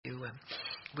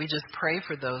And we just pray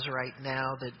for those right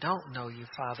now that don't know you,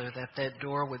 Father, that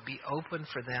door would be open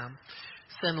for them.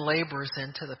 Send laborers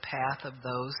into the path of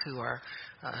those who are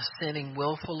sinning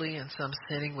willfully and some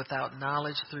sinning without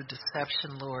knowledge through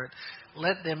deception, Lord.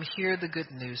 Let them hear the good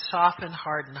news. Soften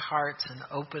hardened hearts and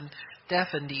open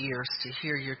deafened ears to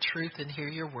hear your truth and hear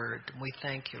your word. And we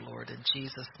thank you, Lord, in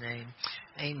Jesus' name.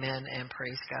 Amen and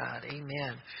praise God.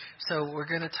 Amen. So we're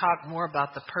going to talk more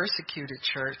about the persecuted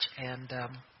church, and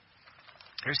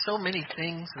there's so many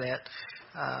things that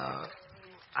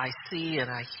I see and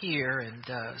I hear, and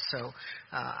so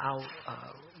I'll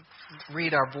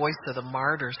read our Voice of the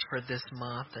Martyrs for this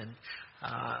month, and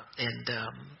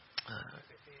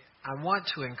I want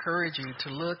to encourage you to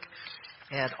look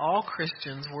at all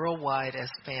Christians worldwide as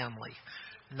family,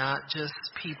 not just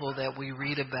people that we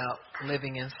read about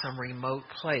living in some remote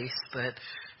place, but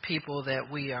people that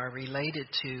we are related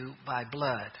to by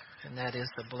blood, and that is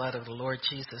the blood of the Lord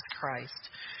Jesus Christ.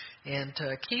 And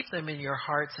keep them in your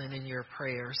hearts and in your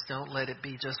prayers. Don't let it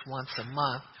be just once a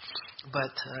month,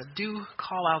 but do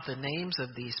call out the names of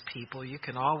these people. You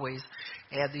can always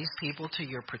add these people to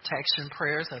your protection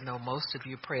prayers. I know most of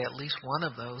you pray at least one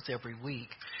of those every week.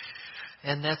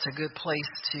 And that's a good place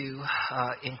to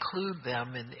include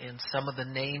them in some of the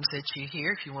names that you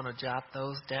hear, if you want to jot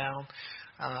those down.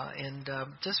 And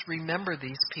just remember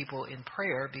these people in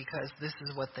prayer, because this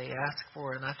is what they ask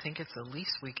for, and I think it's the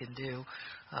least we can do.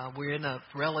 We're in a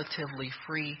relatively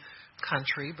free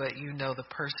country, but you know the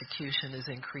persecution is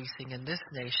increasing in this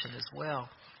nation as well.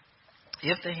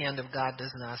 If the hand of God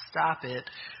does not stop it,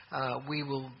 we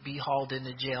will be hauled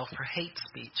into jail for hate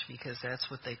speech, because that's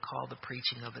what they call the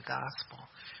preaching of the gospel.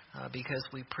 Because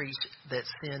we preach that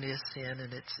sin is sin,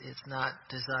 and it's not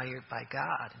desired by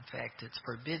God. In fact, it's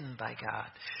forbidden by God.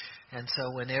 And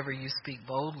so whenever you speak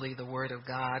boldly the word of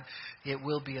God, it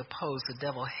will be opposed. The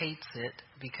devil hates it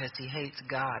because he hates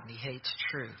God and he hates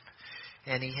truth.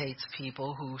 And he hates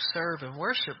people who serve and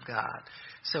worship God.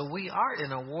 So we are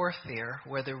in a warfare,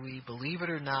 whether we believe it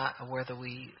or not, or whether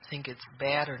we think it's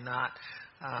bad or not.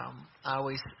 I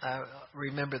always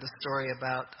remember the story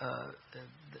about,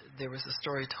 there was a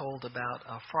story told about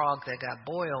a frog that got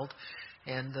boiled,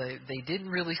 and they didn't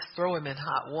really throw him in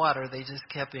hot water. They just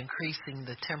kept increasing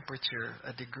the temperature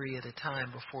a degree at a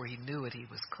time. Before he knew it, he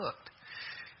was cooked.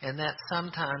 And that's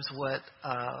sometimes what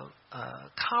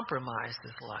compromise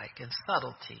is like, and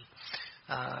subtlety.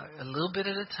 A little bit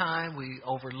at a time, we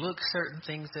overlook certain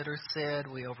things that are said.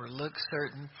 We overlook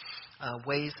certain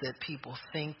ways that people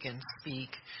think and speak,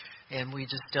 and we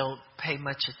just don't pay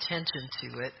much attention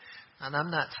to it. And I'm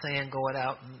not saying go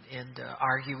out and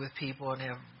argue with people and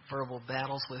have verbal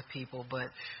battles with people, but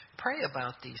pray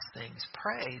about these things.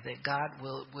 Pray that God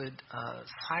would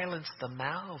silence the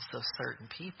mouths of certain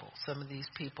people. Some of these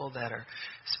people that are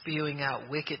spewing out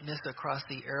wickedness across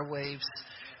the airwaves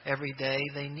every day,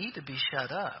 they need to be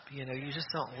shut up. You know, you just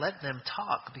don't let them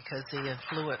talk, because they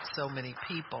influence so many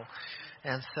people.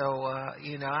 And so,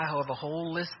 I have a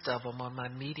whole list of them on my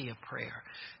media prayer.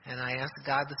 And I ask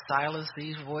God to silence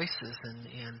these voices.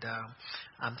 And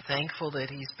I'm thankful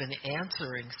that he's been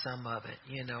answering some of it.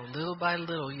 Little by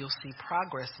little, you'll see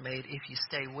progress made if you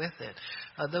stay with it.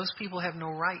 Those people have no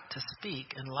right to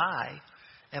speak and lie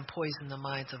and poison the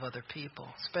minds of other people,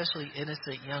 especially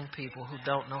innocent young people who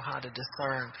don't know how to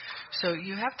discern. So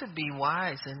you have to be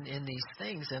wise in these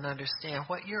things and understand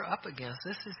what you're up against.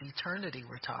 This is eternity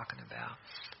we're talking about.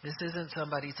 This isn't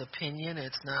somebody's opinion.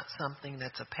 It's not something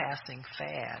that's a passing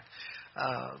fad.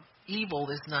 Evil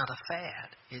is not a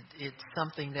fad. It's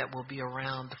something that will be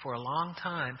around for a long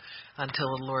time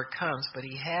until the Lord comes. But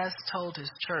he has told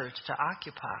his church to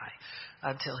occupy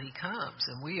until he comes.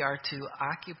 And we are to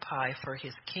occupy for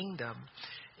his kingdom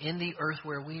in the earth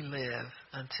where we live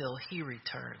until he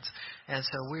returns. And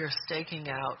so we are staking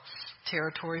out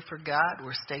territory for God.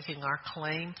 We're staking our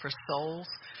claim for souls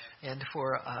and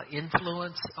for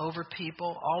influence over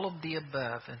people, all of the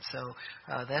above. And so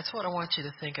that's what I want you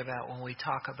to think about when we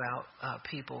talk about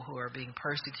people who are being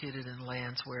persecuted in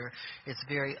lands where it's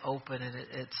very open and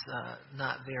it's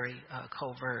not very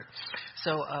covert.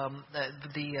 So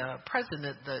the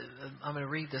president, I'm going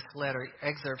to read this letter,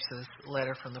 excerpts this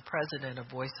letter from the president of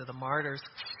Voice of the Martyrs.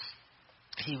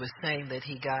 He was saying that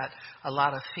he got a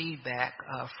lot of feedback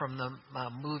from the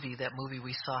movie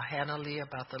we saw, Hannah Lee,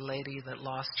 about the lady that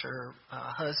lost her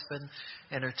husband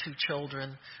and her two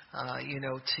children,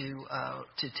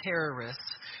 to terrorists.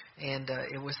 And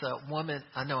it was a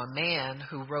man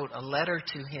who wrote a letter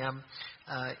to him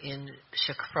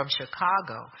from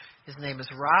Chicago. His name is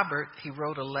Robert. He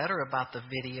wrote a letter about the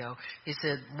video. He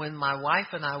said, when my wife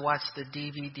and I watched the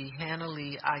DVD Hannah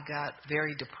Lee, I got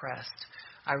very depressed.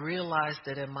 I realized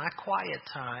that in my quiet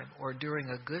time or during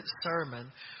a good sermon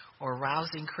or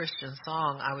rousing Christian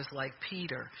song, I was like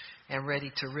Peter and ready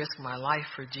to risk my life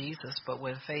for Jesus. But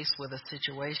when faced with a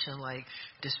situation like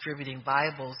distributing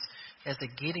Bibles as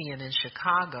a Gideon in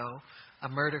Chicago,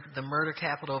 the murder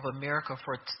capital of America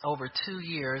for over 2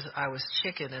 years, I was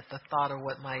chicken at the thought of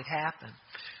what might happen.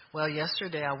 Well,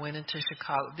 yesterday I went into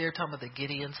Chicago. They're talking about the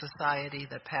Gideon Society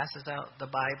that passes out the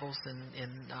Bibles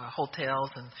in hotels,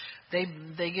 and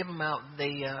they give them out.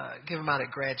 They give them out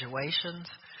at graduations.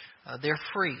 They're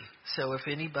free. So if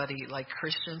anybody, like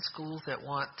Christian schools that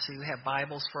want to have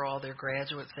Bibles for all their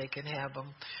graduates, they can have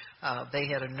them. They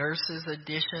had a nurse's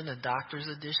edition, a doctor's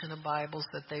edition of Bibles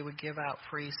that they would give out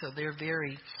free. So they're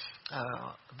very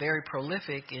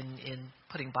prolific in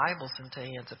putting Bibles into the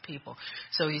hands of people.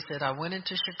 So he said, I went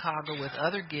into Chicago with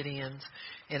other Gideons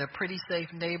in a pretty safe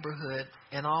neighborhood,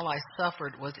 and all I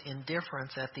suffered was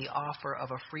indifference at the offer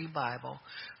of a free Bible,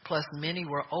 plus many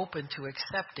were open to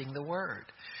accepting the word.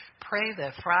 Pray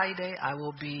that Friday I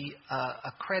will be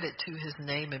a credit to his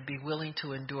name and be willing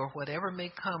to endure whatever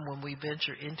may come when we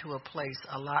venture into a place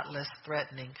a lot less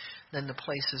threatening than the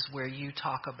places where you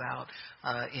talk about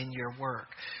in your work.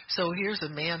 So here's a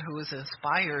man who is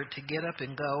inspired to get up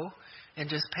and go and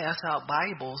just pass out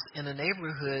Bibles in a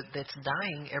neighborhood that's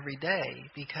dying every day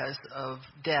because of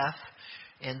death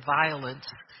and violence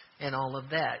and all of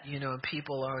that. You know, and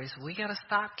people always, we got to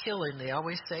stop killing. They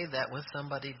always say that when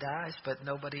somebody dies, but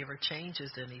nobody ever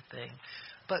changes anything.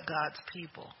 But God's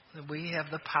people, we have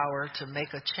the power to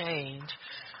make a change.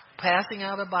 Passing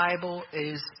out a Bible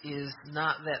is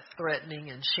not that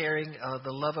threatening, and sharing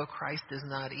the love of Christ is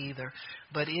not either.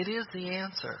 But it is the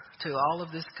answer to all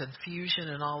of this confusion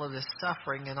and all of this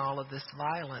suffering and all of this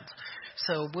violence.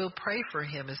 So we'll pray for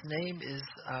him. His name is,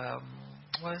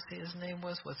 what did I say his name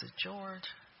was? Was it George?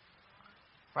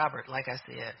 Robert, like I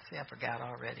said. See, I forgot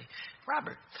already.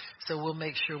 Robert. So we'll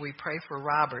make sure we pray for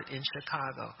Robert in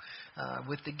Chicago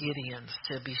with the Gideons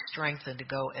to be strengthened to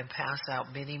go and pass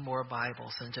out many more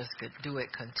Bibles and just do it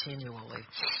continually.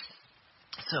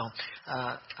 So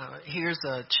here's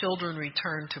children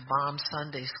return to bomb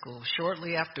Sunday school.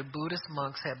 Shortly after Buddhist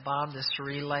monks had bombed the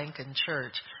Sri Lankan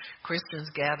church, Christians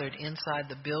gathered inside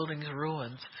the building's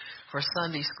ruins for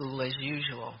Sunday school as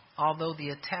usual. Although the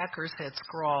attackers had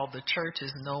scrawled "the church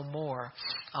is no more"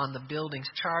 on the building's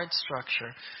charge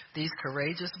structure, these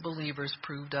courageous believers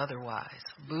proved otherwise.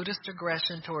 Buddhist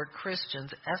aggression toward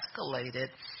Christians escalated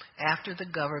after the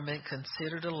government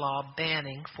considered a law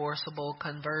banning forcible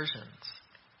conversions.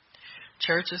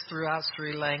 Churches throughout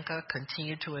Sri Lanka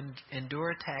continue to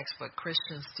endure attacks, but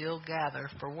Christians still gather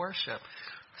for worship.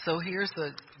 So here's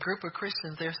a group of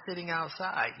Christians, they're sitting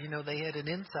outside. You know, they had an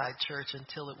inside church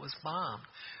until it was bombed.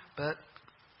 But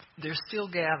they're still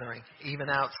gathering, even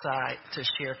outside, to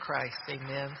share Christ.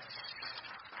 Amen.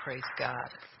 Praise God.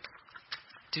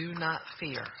 Do not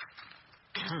fear.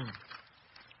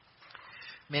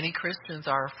 Many Christians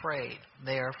are afraid.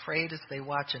 They are afraid as they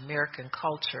watch American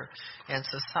culture and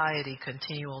society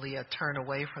continually turn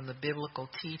away from the biblical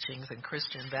teachings and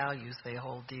Christian values they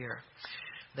hold dear.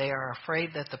 They are afraid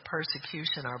that the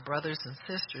persecution our brothers and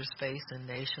sisters face in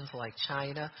nations like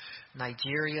China,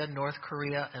 Nigeria, North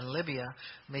Korea, and Libya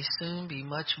may soon be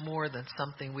much more than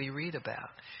something we read about.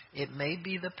 It may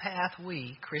be the path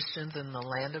we, Christians in the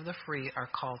land of the free, are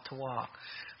called to walk.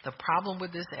 The problem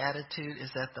with this attitude is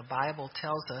that the Bible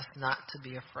tells us not to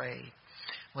be afraid.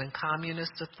 When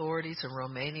communist authorities in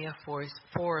Romania forced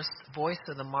Voice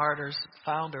of the Martyrs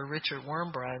founder Richard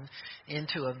Wurmbrand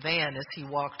into a van as he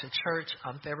walked to church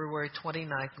on February 29,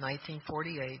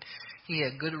 1948, he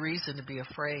had good reason to be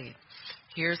afraid.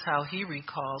 Here's how he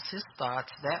recalls his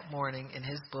thoughts that morning in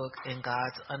his book, In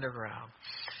God's Underground.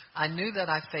 I knew that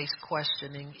I faced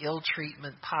questioning, ill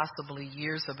treatment, possibly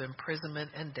years of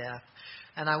imprisonment and death,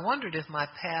 and I wondered if my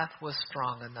path was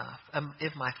strong enough,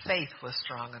 if my faith was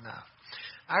strong enough.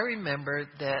 I remembered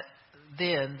that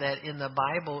in the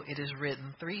Bible it is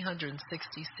written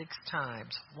 366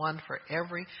 times, one for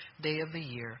every day of the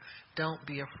year, don't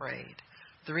be afraid.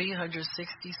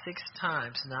 366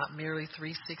 times, not merely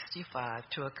 365,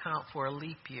 to account for a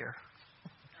leap year.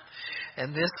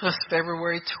 And this was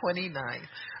February 29th,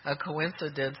 a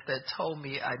coincidence that told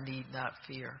me I need not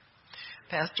fear.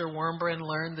 Pastor Wurmbrand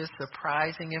learned this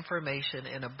surprising information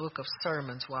in a book of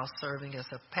sermons while serving as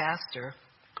a pastor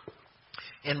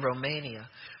in Romania.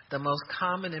 The most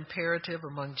common imperative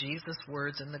among Jesus'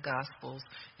 words in the Gospels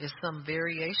is some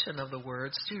variation of the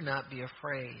words, do not be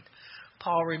afraid.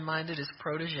 Paul reminded his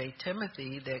protege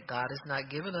Timothy that God has not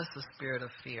given us a spirit of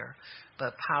fear,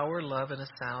 but power, love, and a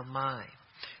sound mind.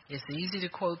 It's easy to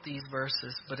quote these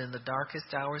verses, but in the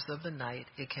darkest hours of the night,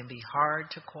 it can be hard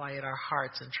to quiet our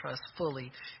hearts and trust fully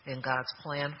in God's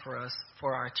plan for us,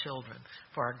 for our children,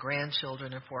 for our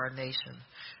grandchildren, and for our nation.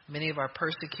 Many of our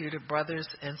persecuted brothers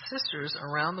and sisters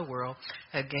around the world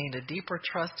have gained a deeper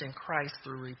trust in Christ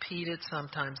through repeated,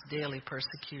 sometimes daily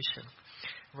persecution.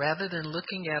 Rather than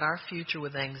looking at our future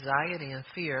with anxiety and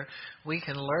fear, we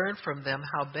can learn from them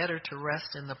how better to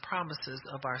rest in the promises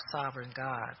of our sovereign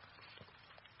God.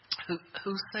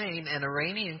 Hussein, an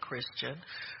Iranian Christian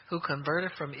who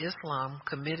converted from Islam,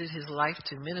 committed his life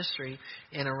to ministry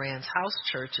in Iran's house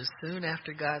churches soon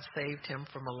after God saved him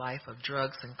from a life of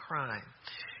drugs and crime.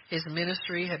 His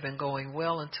ministry had been going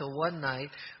well until one night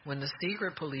when the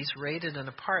secret police raided an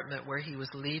apartment where he was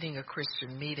leading a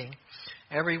Christian meeting.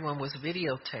 Everyone was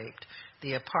videotaped.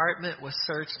 The apartment was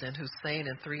searched and Hussein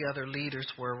and 3 other leaders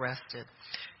were arrested.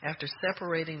 After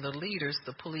separating the leaders,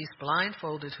 the police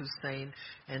blindfolded Hussein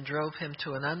and drove him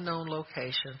to an unknown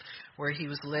location where he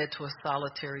was led to a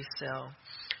solitary cell.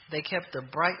 They kept a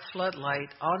bright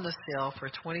floodlight on the cell for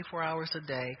 24 hours a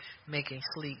day, making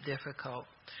sleep difficult.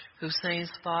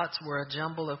 Hussein's thoughts were a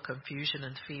jumble of confusion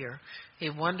and fear. He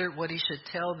wondered what he should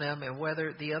tell them and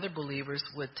whether the other believers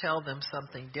would tell them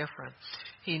something different.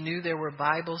 He knew there were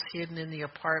Bibles hidden in the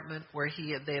apartment where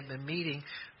they had been meeting,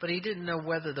 but he didn't know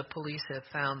whether the police had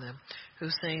found them.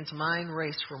 Hussein's mind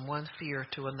raced from one fear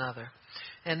to another.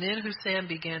 And then Hussein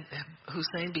began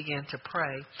to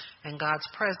pray, and God's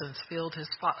presence filled his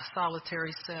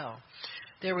solitary cell.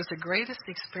 There was the greatest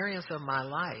experience of my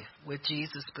life, with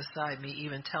Jesus beside me,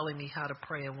 even telling me how to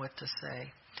pray and what to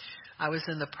say. I was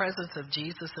in the presence of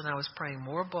Jesus, and I was praying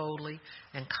more boldly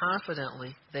and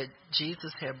confidently that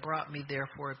Jesus had brought me there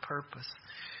for a purpose.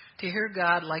 To hear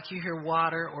God like you hear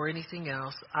water or anything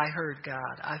else, I heard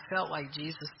God. I felt like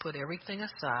Jesus put everything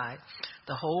aside,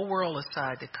 the whole world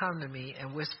aside, to come to me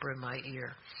and whisper in my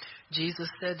ear. Jesus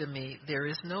said to me, "There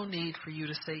is no need for you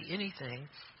to say anything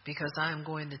because I am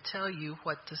going to tell you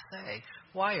what to say.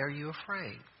 Why are you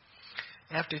afraid?"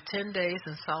 After 10 days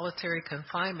in solitary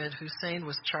confinement, Hussein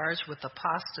was charged with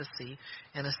apostasy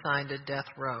and assigned to death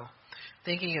row.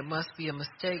 Thinking it must be a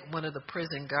mistake, one of the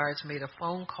prison guards made a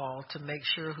phone call to make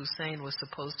sure Hussein was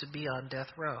supposed to be on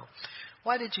death row.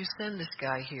 "Why did you send this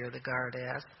guy here?" the guard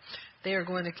asked. "They are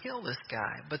going to kill this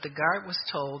guy." But the guard was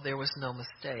told there was no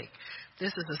mistake.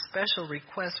 "This is a special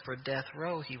request for death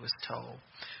row," he was told.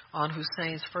 On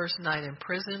Hussein's first night in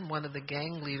prison, one of the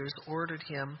gang leaders ordered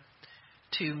him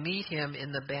to meet him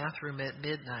in the bathroom at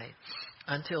midnight.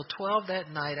 Until 12 that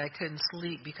night, I couldn't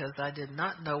sleep because I did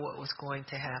not know what was going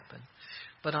to happen.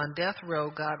 But on death row,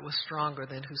 God was stronger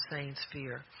than Hussein's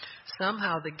fear.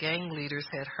 Somehow the gang leaders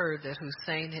had heard that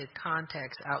Hussein had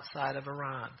contacts outside of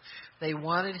Iran. They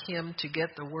wanted him to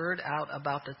get the word out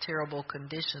about the terrible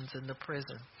conditions in the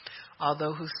prison.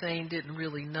 Although Hussein didn't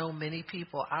really know many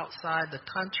people outside the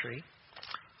country,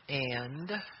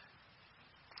 and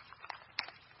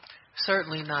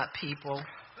certainly not people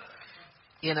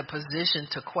in a position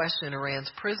to question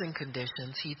Iran's prison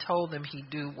conditions, he told them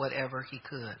he'd do whatever he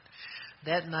could.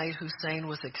 That night, Hussein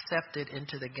was accepted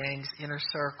into the gang's inner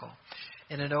circle.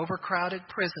 In an overcrowded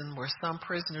prison where some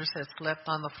prisoners had slept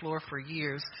on the floor for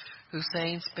years,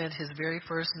 Hussein spent his very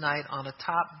first night on a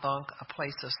top bunk, a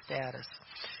place of status.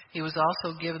 He was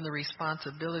also given the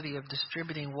responsibility of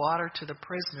distributing water to the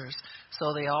prisoners,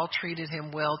 so they all treated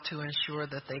him well to ensure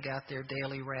that they got their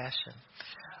daily ration.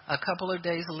 A couple of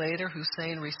days later,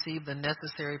 Hussein received the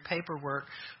necessary paperwork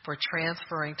for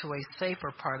transferring to a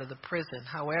safer part of the prison.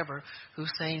 However,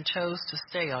 Hussein chose to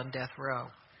stay on death row.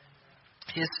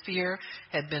 His fear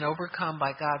had been overcome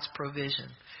by God's provision.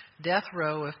 Death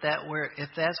row, if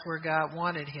that's where God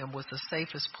wanted him, was the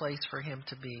safest place for him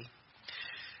to be.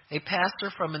 A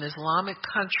pastor from an Islamic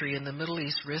country in the Middle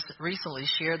East recently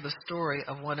shared the story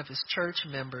of one of his church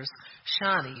members,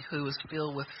 Shani, who was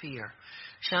filled with fear.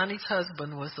 Shani's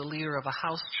husband was the leader of a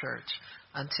house church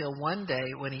until one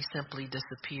day when he simply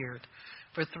disappeared.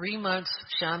 For 3 months,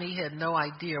 Shani had no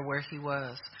idea where he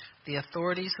was. The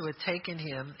authorities who had taken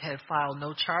him had filed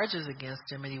no charges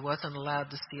against him, and he wasn't allowed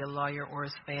to see a lawyer or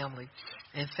his family.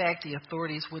 In fact, the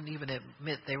authorities wouldn't even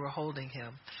admit they were holding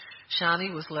him.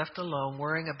 Shani was left alone,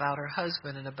 worrying about her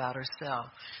husband and about herself.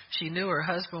 She knew her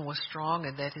husband was strong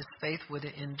and that his faith would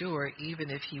endure even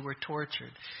if he were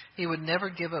tortured. He would never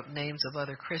give up names of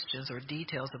other Christians or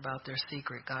details about their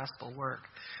secret gospel work.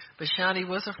 But Shani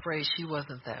was afraid she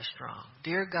wasn't that strong.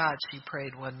 Dear God, she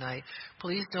prayed one night,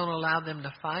 please don't allow them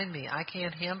to find me. I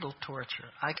can't handle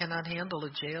torture. I cannot handle a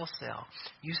jail cell.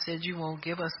 You said you won't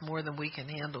give us more than we can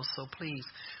handle, so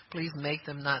please make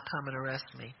them not come and arrest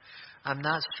me. I'm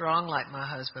not strong like my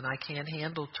husband. I can't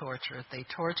handle torture. If they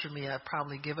torture me, I'd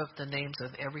probably give up the names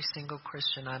of every single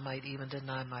Christian. I might even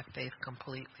deny my faith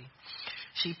completely.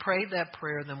 She prayed that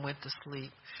prayer, then went to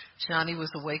sleep. Shani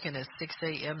was awakened at 6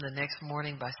 a.m. the next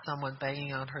morning by someone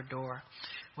banging on her door.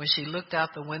 When she looked out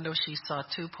the window, she saw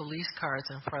 2 police cars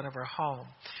in front of her home.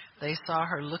 They saw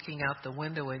her looking out the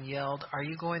window and yelled, "Are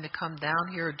you going to come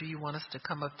down here, or do you want us to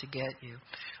come up to get you?"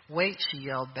 "Wait," she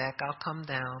yelled back, "I'll come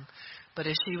down." But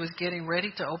as she was getting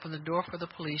ready to open the door for the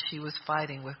police, she was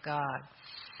fighting with God.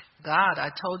 God, I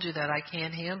told you that I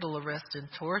can't handle arrest and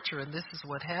torture, and this is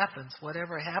what happens.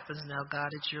 Whatever happens now, God,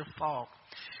 it's your fault.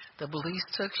 The police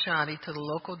took Shani to the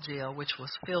local jail, which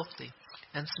was filthy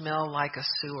and smelled like a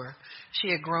sewer. She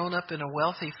had grown up in a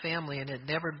wealthy family and had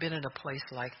never been in a place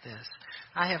like this.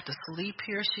 "I have to sleep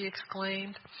here," she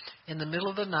exclaimed. In the middle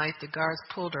of the night, the guards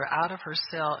pulled her out of her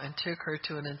cell and took her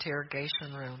to an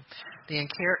interrogation room. The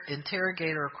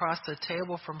interrogator across the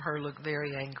table from her looked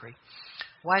very angry.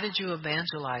 "Why did you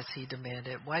evangelize?" he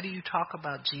demanded. "Why do you talk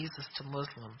about Jesus to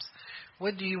Muslims?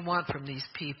 What do you want from these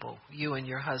people, you and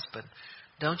your husband?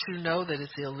 Don't you know that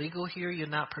it's illegal here? You're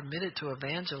not permitted to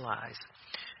evangelize."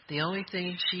 The only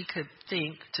thing she could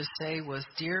think to say was,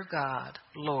 "Dear God,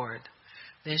 Lord."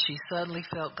 Then she suddenly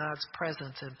felt God's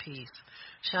presence and peace.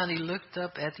 Shani looked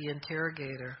up at the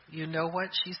interrogator. "You know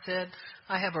what?" she said.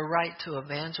 "I have a right to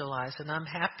evangelize, and I'm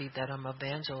happy that I'm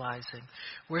evangelizing.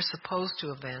 We're supposed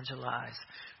to evangelize.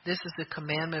 This is a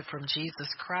commandment from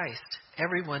Jesus Christ.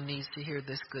 Everyone needs to hear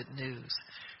this good news.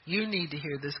 You need to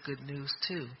hear this good news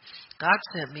too. God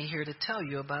sent me here to tell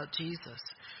you about Jesus.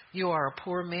 You are a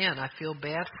poor man. I feel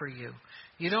bad for you.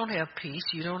 You don't have peace.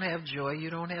 You don't have joy.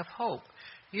 You don't have hope.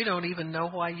 You don't even know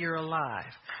why you're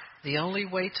alive. The only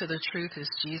way to the truth is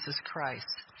Jesus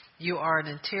Christ. You are an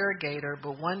interrogator,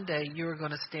 but one day you are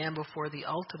going to stand before the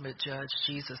ultimate judge,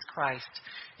 Jesus Christ,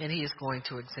 and he is going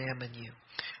to examine you.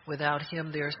 Without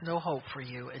him, there is no hope for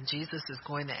you, and Jesus is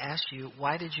going to ask you,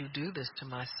 why did you do this to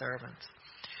my servants?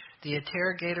 The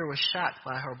interrogator was shocked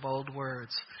by her bold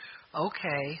words.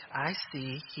 Okay, I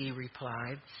see, he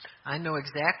replied. I know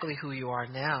exactly who you are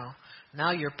now.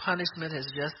 Now your punishment has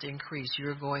just increased.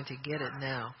 You're going to get it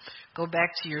now. Go back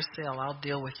to your cell. I'll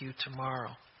deal with you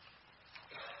tomorrow.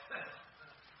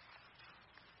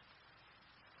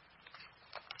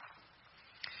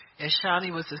 As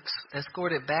Shani was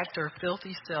escorted back to her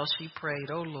filthy cell, she prayed,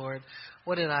 "Oh Lord,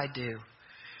 what did I do?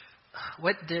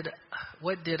 What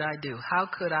did I do? How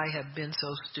could I have been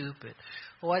so stupid?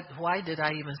 Why did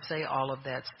I even say all of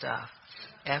that stuff?"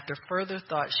 After further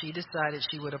thought, she decided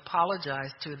she would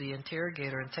apologize to the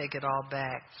interrogator and take it all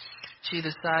back. She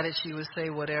decided she would say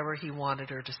whatever he wanted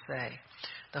her to say.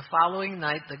 The following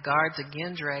night, the guards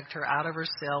again dragged her out of her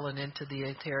cell and into the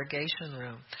interrogation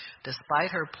room.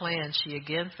 Despite her plan, she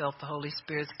again felt the Holy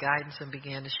Spirit's guidance and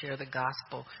began to share the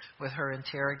gospel with her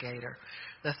interrogator.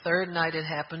 The third night it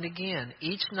happened again.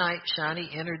 Each night,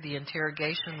 Shani entered the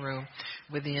interrogation room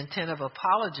with the intent of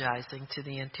apologizing to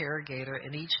the interrogator,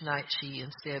 and each night she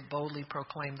instead boldly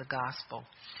proclaimed the gospel.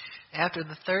 After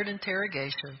the third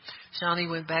interrogation, Shani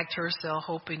went back to her cell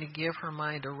hoping to give her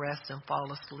mind a rest and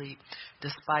fall asleep,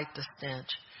 despite the stench.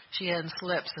 She hadn't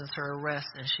slept since her arrest,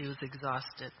 and she was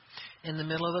exhausted. In the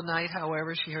middle of the night,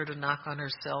 however, she heard a knock on her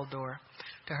cell door.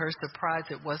 To her surprise,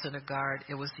 it wasn't a guard.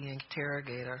 It was the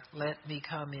interrogator. "Let me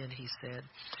come in," he said.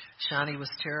 Shani was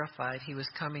terrified. He was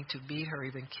coming to beat her,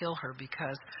 even kill her,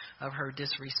 because of her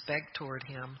disrespect toward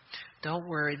him. "Don't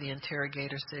worry," the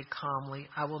interrogator said calmly.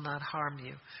 "I will not harm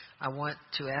you. I want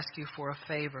to ask you for a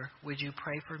favor. Would you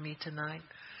pray for me tonight?"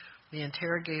 The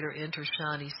interrogator entered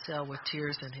Shani's cell with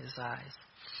tears in his eyes.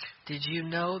 "Did you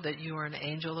know that you are an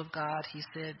angel of God?" he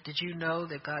said. "Did you know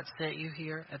that God sent you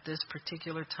here at this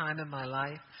particular time in my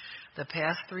life? The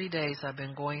past 3 days I've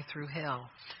been going through hell.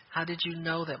 How did you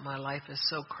know that my life is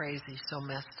so crazy, so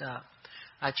messed up?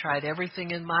 I tried everything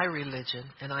in my religion,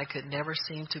 and I could never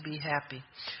seem to be happy.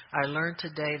 I learned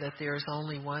today that there is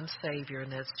only one Savior,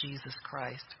 and that's Jesus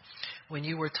Christ. When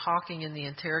you were talking in the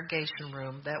interrogation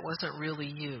room, that wasn't really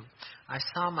you. I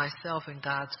saw myself in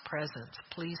God's presence.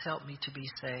 Please help me to be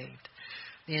saved."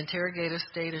 The interrogator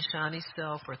stayed in Shani's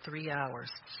cell for 3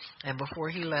 hours, and before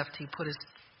he left, he put his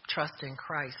trust in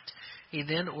Christ. He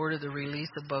then ordered the release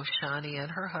of both Shani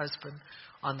and her husband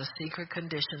on the secret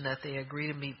condition that they agree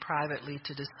to meet privately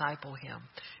to disciple him,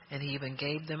 and he even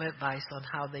gave them advice on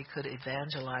how they could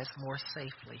evangelize more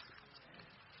safely.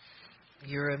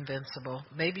 You're invincible.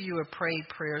 Maybe you have prayed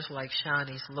prayers like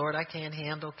Shani's. Lord, I can't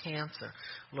handle cancer.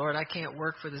 Lord, I can't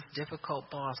work for this difficult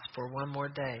boss for one more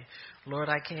day. Lord,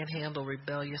 I can't handle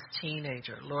rebellious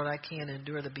teenager. Lord, I can't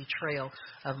endure the betrayal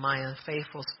of my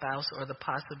unfaithful spouse or the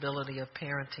possibility of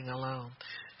parenting alone.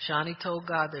 Shani told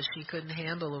God that she couldn't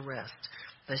handle the rest,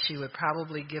 that she would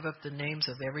probably give up the names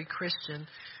of every Christian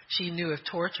she knew if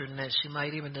tortured, and that she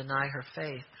might even deny her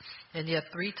faith. And yet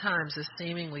 3 times this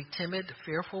seemingly timid,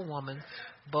 fearful woman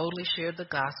boldly shared the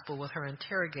gospel with her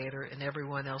interrogator and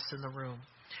everyone else in the room.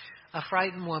 A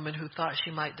frightened woman who thought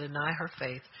she might deny her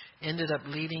faith ended up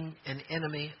leading an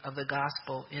enemy of the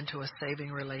gospel into a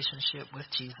saving relationship with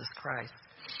Jesus Christ.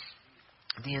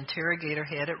 The interrogator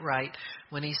had it right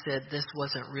when he said this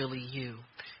wasn't really you.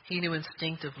 He knew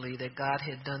instinctively that God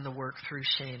had done the work through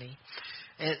Shani.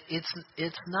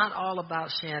 It's not all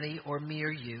about Shani or me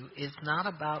or you. It's not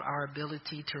about our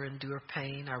ability to endure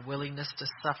pain, our willingness to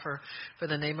suffer for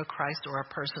the name of Christ, or our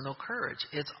personal courage.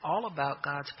 It's all about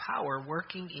God's power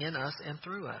working in us and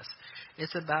through us.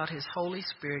 It's about His Holy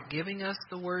Spirit giving us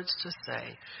the words to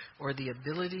say, or the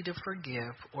ability to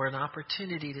forgive, or an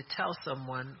opportunity to tell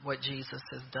someone what Jesus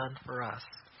has done for us.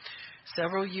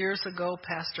 Several years ago,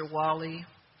 Pastor Wally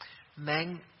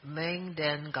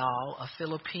Mangdangal, a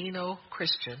Filipino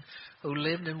Christian who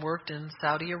lived and worked in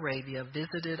Saudi Arabia,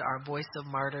 visited our Voice of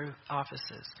Martyrs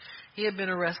offices. He had been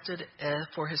arrested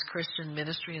for his Christian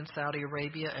ministry in Saudi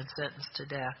Arabia and sentenced to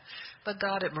death, but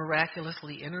God had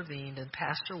miraculously intervened, and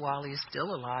Pastor Wally is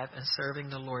still alive and serving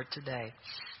the Lord today.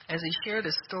 As he shared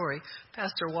his story,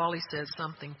 Pastor Wally said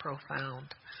something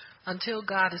profound. Until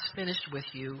God is finished with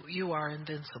you, you are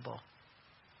invincible.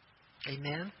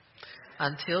 Amen?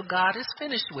 Until God is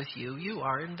finished with you, you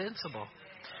are invincible.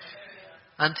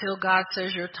 Until God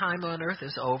says your time on earth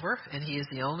is over, and He is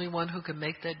the only one who can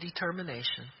make that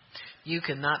determination, you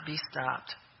cannot be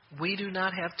stopped. We do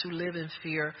not have to live in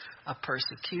fear of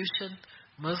persecution,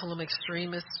 Muslim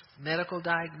extremists, medical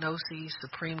diagnoses,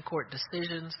 Supreme Court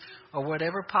decisions, or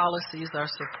whatever policies are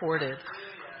supported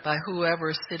by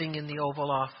whoever is sitting in the Oval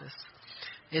Office.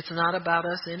 It's not about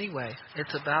us anyway.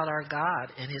 It's about our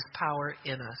God and His power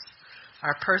in us.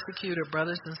 Our persecuted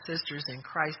brothers and sisters in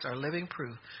Christ are living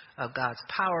proof of God's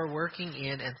power working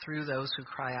in and through those who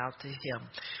cry out to Him.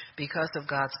 Because of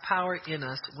God's power in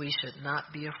us, we should not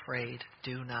be afraid.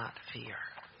 Do not fear.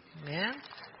 Amen?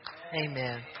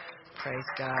 Amen. Praise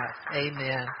God.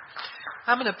 Amen.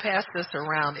 I'm going to pass this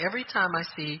around. Every time I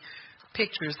see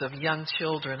pictures of young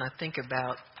children, I think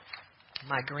about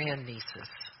my grandnieces,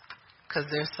 because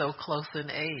they're so close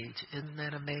in age. Isn't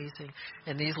that amazing?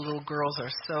 And these little girls are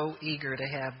so eager to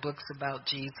have books about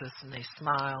Jesus, and they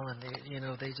smile, and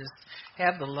they just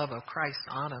have the love of Christ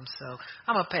on them. So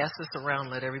I'm going to pass this around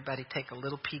and let everybody take a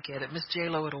little peek at it. Miss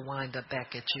J-Lo, it'll wind up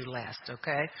back at you last,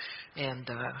 okay? And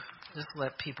just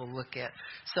let people look at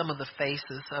some of the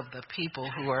faces of the people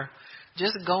who are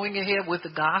just going ahead with the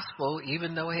gospel,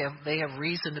 even though they have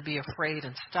reason to be afraid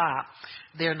and stop.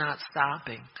 They're not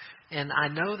stopping. And I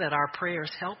know that our prayers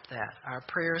help that. Our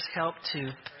prayers help to,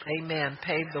 amen,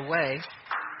 pave the way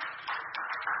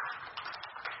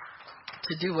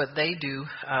to do what they do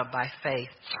by faith.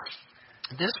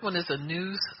 This one is a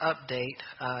news update.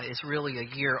 It's really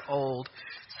a year old.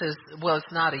 It says, well,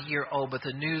 it's not a year old, but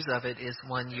the news of it is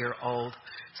 1 year old.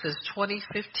 It says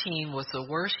 2015 was the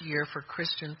worst year for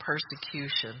Christian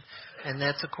persecution, and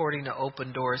that's according to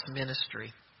Open Doors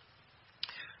Ministry.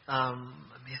 Let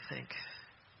me think.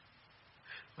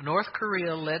 North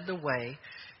Korea led the way,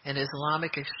 and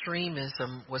Islamic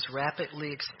extremism was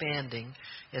rapidly expanding,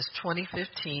 as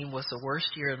 2015 was the worst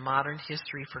year in modern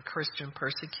history for Christian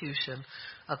persecution,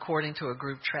 according to a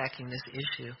group tracking this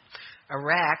issue.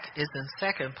 Iraq is in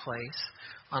second place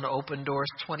on Open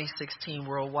Doors' 2016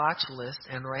 World Watch List,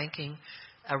 and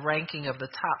a ranking of the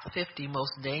top 50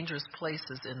 most dangerous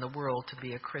places in the world to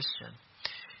be a Christian.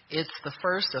 It's the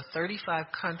first of 35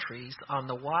 countries on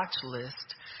the watch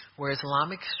list where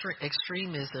Islamic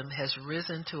extremism has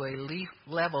risen to a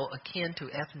level akin to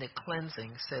ethnic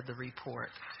cleansing, said the report.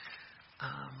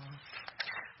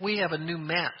 We have a new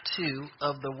map, too,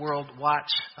 of the World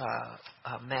Watch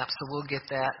map, so we'll get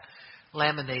that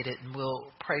laminated, and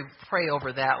we'll pray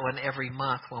over that one every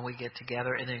month when we get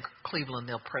together, and in Cleveland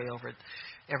they'll pray over it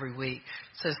every week.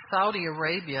 It says Saudi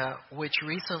Arabia, which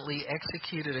recently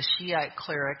executed a Shiite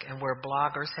cleric and where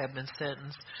bloggers have been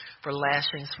sentenced for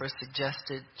lashings for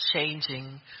suggested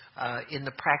changing in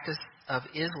the practice of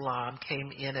Islam,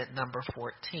 came in at number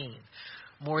 14.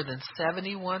 More than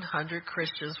 7,100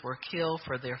 Christians were killed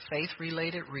for their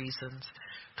faith-related reasons.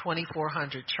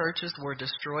 2,400 churches were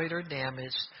destroyed or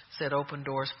damaged, said Open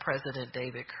Doors President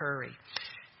David Curry.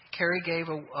 Kerry gave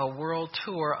a world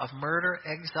tour of murder,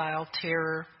 exile,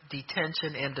 terror,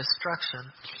 detention, and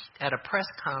destruction at a press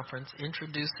conference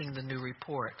introducing the new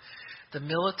report. The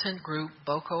militant group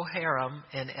Boko Haram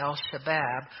and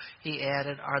Al-Shabaab, he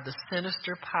added, are the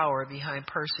sinister power behind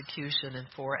persecution in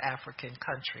 4 African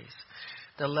countries.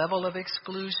 The level of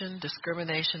exclusion,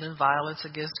 discrimination, and violence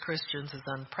against Christians is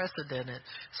unprecedented,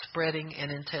 spreading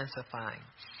and intensifying.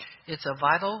 It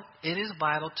is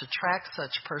vital to track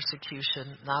such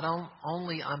persecution not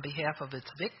only on behalf of its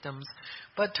victims,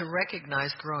 but to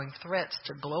recognize growing threats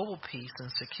to global peace and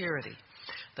security.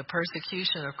 The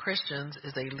persecution of Christians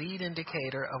is a lead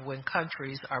indicator of when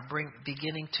countries are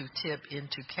beginning to tip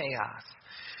into chaos.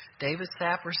 David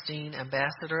Saperstein,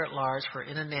 Ambassador at Large for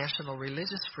International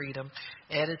Religious Freedom,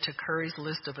 added to Curry's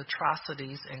list of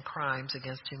atrocities and crimes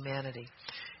against humanity.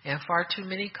 In far too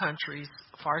many countries,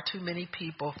 far too many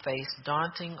people face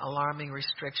daunting, alarming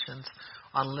restrictions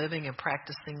on living and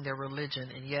practicing their religion,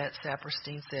 and yet,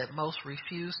 Saperstein said, most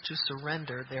refuse to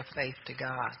surrender their faith to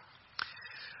God.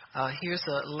 Here's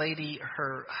a lady,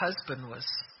 her husband was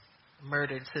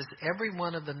murdered. It says, every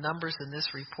one of the numbers in this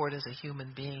report is a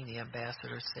human being, the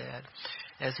ambassador said,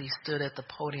 as he stood at the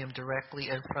podium directly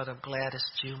in front of Gladys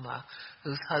Juma,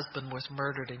 whose husband was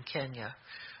murdered in Kenya.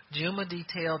 Juma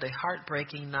detailed a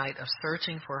heartbreaking night of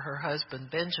searching for her husband,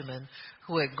 Benjamin,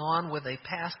 who had gone with a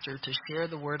pastor to share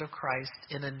the word of Christ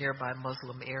in a nearby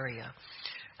Muslim area.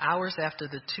 Hours after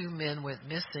the 2 men went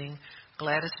missing,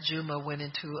 Gladys Juma went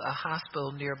into a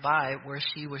hospital nearby where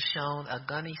she was shown a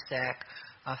gunny sack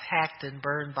of hacked and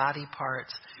burned body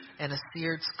parts and a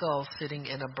seared skull sitting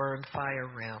in a burned fire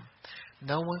rim.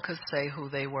 No one could say who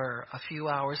they were. A few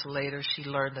hours later, she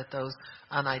learned that those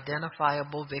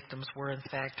unidentifiable victims were in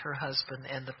fact her husband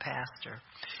and the pastor.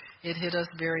 It hit us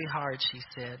very hard, she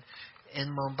said. In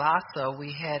Mombasa,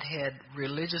 we had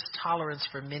religious tolerance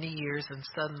for many years, and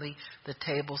suddenly the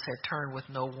tables had turned with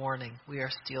no warning. We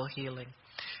are still healing.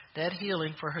 That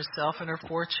healing for herself and her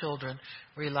 4 children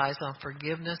relies on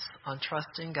forgiveness, on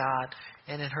trusting God,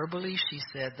 and in her belief, she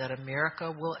said, that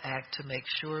America will act to make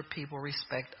sure people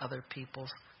respect other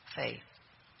people's faith.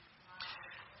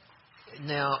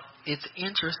 Now, it's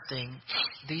interesting.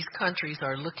 These countries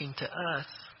are looking to us,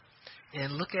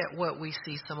 and look at what we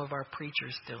see some of our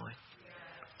preachers doing.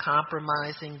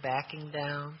 Compromising, backing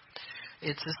down.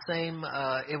 It's the same.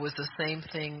 It was the same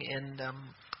thing in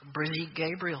Brigitte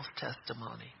Gabriel's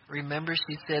testimony. Remember,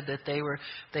 she said that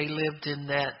they lived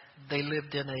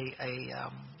in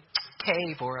a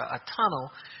cave or a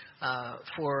tunnel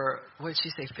for, what did she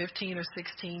say, 15 or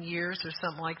 16 years or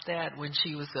something like that, when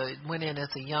she went in as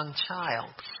a young child,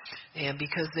 and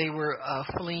because they were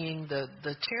fleeing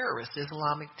the terrorists,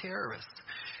 Islamic terrorists.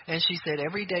 And she said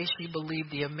every day she believed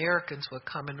the Americans would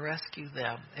come and rescue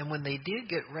them. And when they did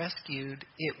get rescued,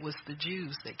 it was the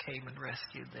Jews that came and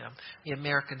rescued them. The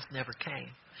Americans never came.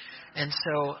 And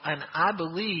I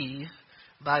believe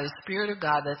by the Spirit of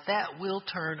God that will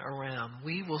turn around.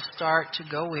 We will start to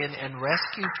go in and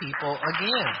rescue people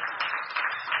again.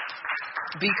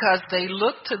 Because they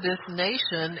look to this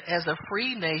nation as a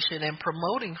free nation and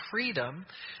promoting freedom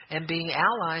and being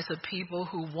allies of people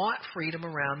who want freedom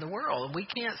around the world. And we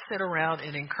can't sit around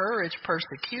and encourage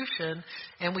persecution,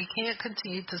 and we can't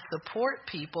continue to support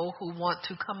people who want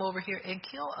to come over here and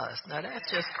kill us. Now, that's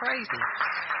just crazy.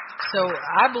 So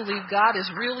I believe God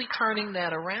is really turning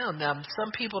that around. Now,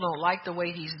 some people don't like the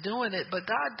way he's doing it, but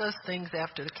God does things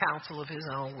after the counsel of his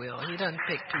own will. He doesn't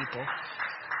pick people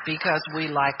because we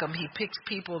like him. He picks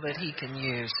people that he can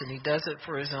use, and he does it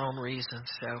for his own reasons.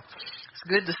 So it's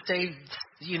good to stay,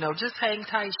 just hang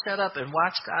tight, shut up, and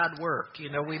watch God work.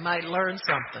 We might learn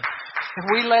something. If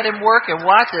we let him work and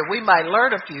watch it, we might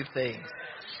learn a few things.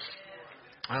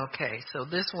 Okay, so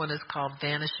this one is called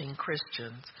Vanishing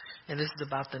Christians, and this is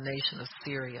about the nation of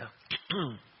Syria,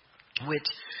 which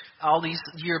all these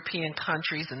European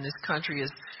countries, and this country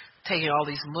is taking all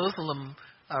these Muslim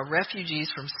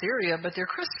refugees from Syria, but they're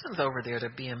Christians over there that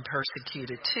are being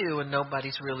persecuted too, and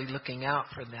nobody's really looking out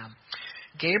for them.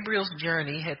 Gabriel's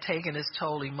journey had taken its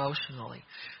toll emotionally.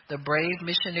 The brave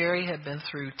missionary had been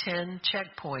through 10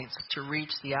 checkpoints to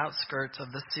reach the outskirts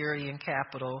of the Syrian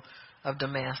capital of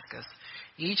Damascus.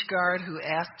 Each guard who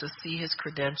asked to see his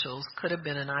credentials could have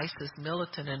been an ISIS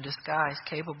militant in disguise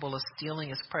capable of stealing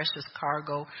his precious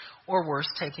cargo or worse,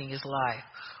 taking his life.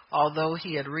 Although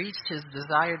he had reached his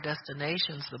desired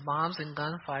destinations, the bombs and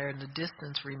gunfire in the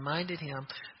distance reminded him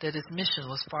that his mission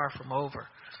was far from over.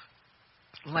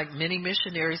 Like many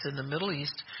missionaries in the Middle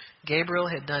East, Gabriel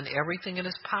had done everything in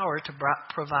his power to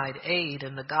provide aid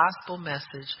and the gospel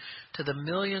message to the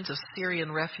millions of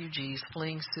Syrian refugees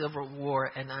fleeing civil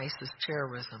war and ISIS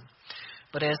terrorism.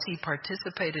 But as he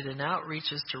participated in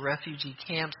outreaches to refugee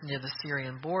camps near the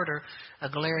Syrian border, a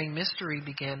glaring mystery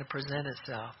began to present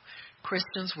itself.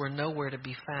 Christians were nowhere to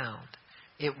be found.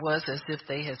 It was as if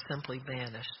they had simply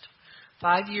vanished.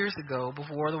 5 years ago,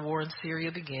 before the war in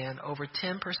Syria began, over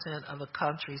 10% of the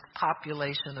country's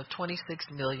population of 26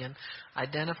 million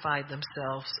identified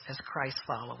themselves as Christ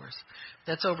followers.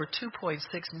 That's over 2.6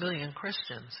 million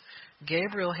Christians.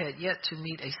 Gabriel had yet to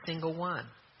meet a single one.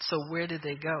 So where did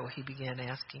they go? He began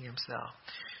asking himself.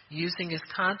 Using his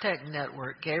contact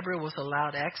network, Gabriel was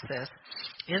allowed access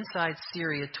inside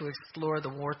Syria to explore the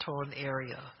war-torn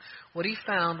area. What he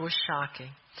found was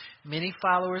shocking. Many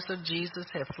followers of Jesus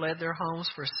had fled their homes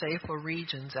for safer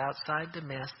regions outside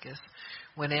Damascus.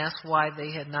 When asked why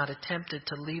they had not attempted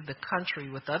to leave the country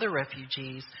with other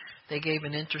refugees, they gave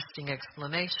an interesting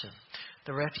explanation.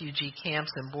 The refugee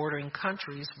camps in bordering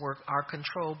countries are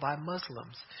controlled by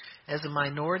Muslims. As a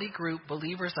minority group,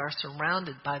 believers are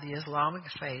surrounded by the Islamic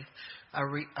faith,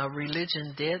 a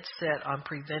religion dead set on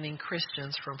preventing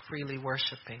Christians from freely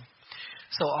worshiping.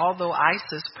 So although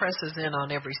ISIS presses in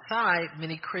on every side,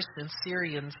 many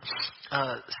Syrian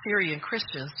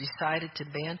Christians decided to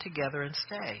band together and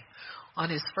stay. On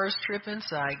his first trip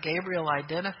inside, Gabriel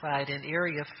identified an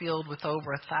area filled with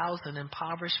over 1,000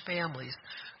 impoverished families,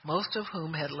 most of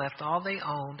whom had left all they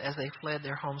owned as they fled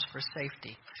their homes for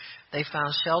safety. They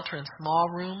found shelter in small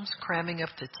rooms, cramming up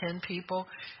to 10 people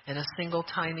in a single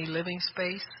tiny living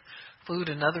space. Food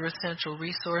and other essential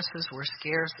resources were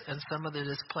scarce, and some of the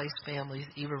displaced families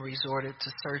even resorted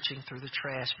to searching through the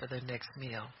trash for their next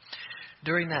meal.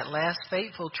 During that last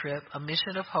fateful trip, a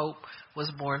mission of hope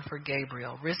was born for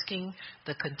Gabriel. Risking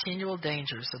the continual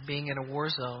dangers of being in a war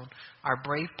zone, our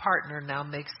brave partner now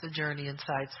makes the journey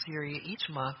inside Syria each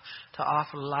month to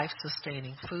offer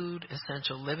life-sustaining food,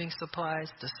 essential living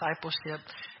supplies, discipleship,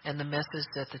 and the message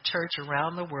that the church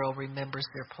around the world remembers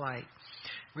their plight.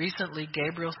 Recently,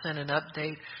 Gabriel sent an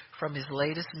update from his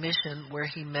latest mission where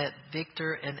he met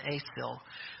Victor and Asil.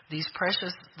 This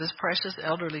precious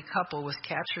elderly couple was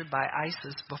captured by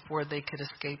ISIS before they could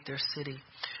escape their city.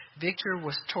 Victor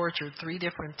was tortured 3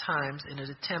 different times in an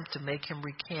attempt to make him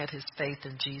recant his faith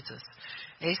in Jesus.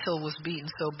 Asil was beaten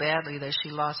so badly that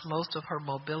she lost most of her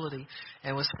mobility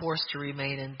and was forced to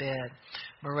remain in bed.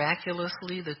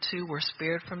 Miraculously, the two were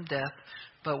spared from death,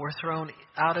 but were thrown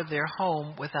out of their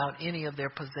home without any of their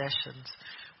possessions.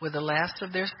 With the last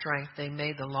of their strength, they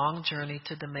made the long journey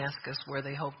to Damascus, where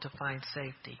they hoped to find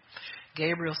safety.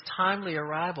 Gabriel's timely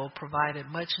arrival provided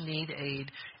much-needed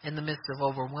aid in the midst of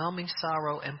overwhelming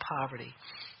sorrow and poverty.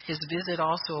 His visit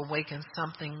also awakened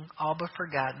something all but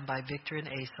forgotten by Victor and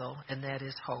Asil, and that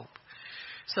is hope.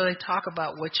 So they talk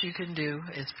about what you can do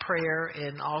is prayer,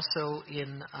 and also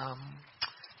in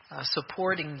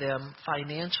supporting them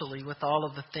financially with all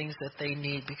of the things that they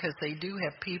need, because they do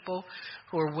have people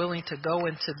who are willing to go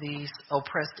into these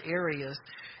oppressed areas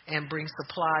and bring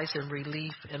supplies and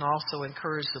relief, and also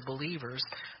encourage the believers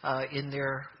in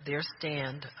their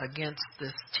stand against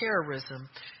this terrorism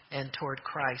and toward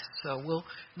Christ. So we'll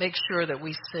make sure that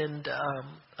we send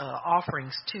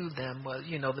offerings to them. Well,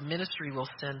 the ministry will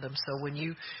send them. So when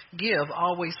you give,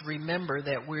 always remember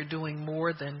that we're doing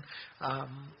more than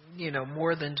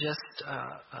just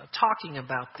talking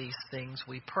about these things.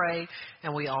 We pray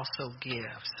and we also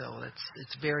give. So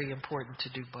it's very important to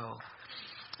do both.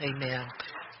 Amen.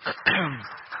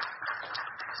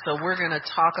 So we're going to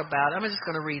talk about, I'm just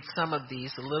going to read some of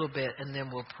these a little bit, and then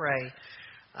we'll pray.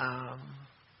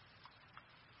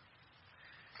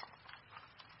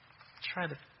 Try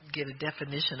to get a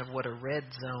definition of what a red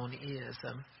zone is.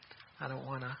 I don't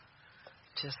want to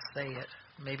just say it.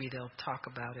 Maybe they'll talk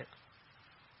about it.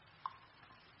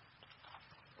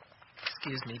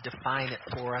 Define it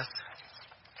for us.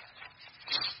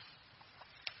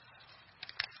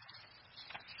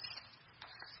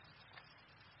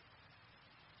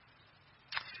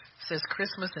 It says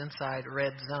Christmas inside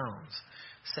red zones,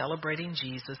 celebrating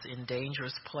Jesus in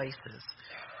dangerous places.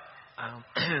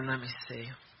 Let me see.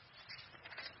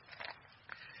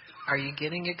 Are you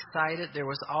getting excited? There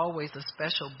was always a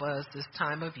special buzz this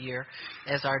time of year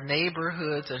as our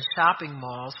neighborhoods and shopping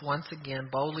malls once again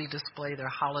boldly display their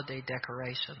holiday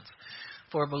decorations.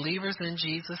 For believers in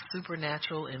Jesus'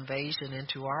 supernatural invasion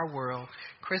into our world,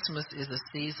 Christmas is a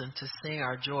season to sing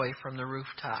our joy from the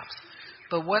rooftops.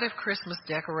 But what if Christmas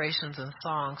decorations and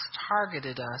songs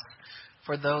targeted us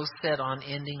for those set on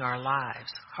ending our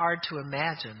lives? Hard to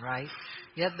imagine, right?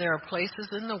 Yet there are places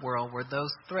in the world where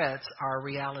those threats are a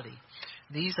reality.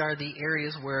 These are the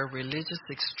areas where religious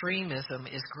extremism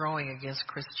is growing against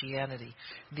Christianity.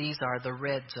 These are the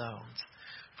red zones.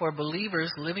 For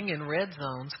believers living in red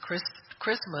zones,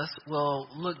 Christmas will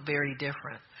look very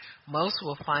different. Most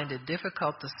will find it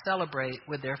difficult to celebrate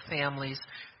with their families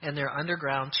and their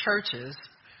underground churches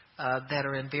that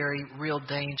are in very real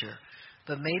danger.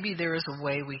 But maybe there is a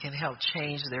way we can help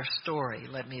change their story.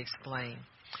 Let me explain.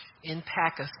 In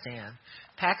Pakistan,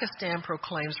 Pakistan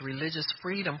proclaims religious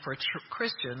freedom for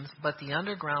Christians, but the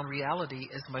underground reality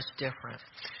is much different.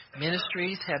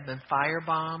 Ministries have been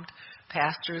firebombed,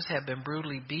 pastors have been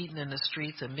brutally beaten in the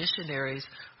streets, and missionaries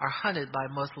are hunted by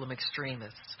Muslim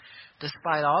extremists.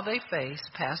 Despite all they face,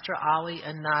 Pastor Ali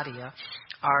and Nadia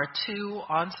are two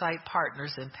on-site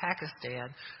partners in Pakistan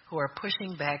who are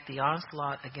pushing back the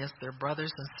onslaught against their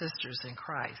brothers and sisters in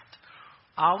Christ.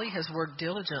 Ali has worked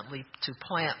diligently to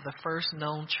plant the first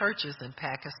known churches in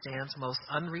Pakistan's most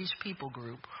unreached people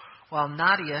group, while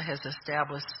Nadia has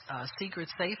established secret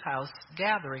safe house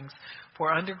gatherings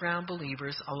for underground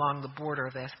believers along the border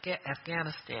of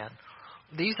Afghanistan.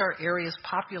 These are areas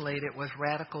populated with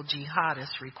radical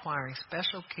jihadists requiring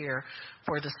special care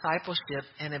for discipleship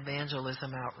and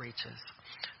evangelism outreaches.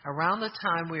 Around the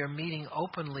time we are meeting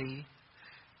openly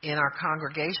in our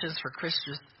congregations for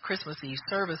Christmas Eve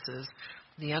services,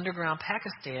 the underground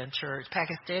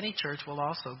Pakistani church will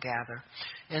also gather.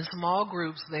 In small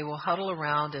groups, they will huddle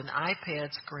around an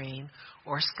iPad screen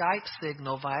or Skype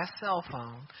signal via cell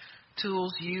phone,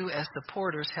 tools you as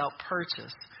supporters help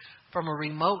purchase. From a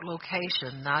remote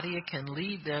location, Nadia can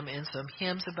lead them in some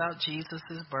hymns about Jesus'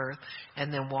 birth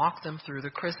and then walk them through the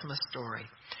Christmas story.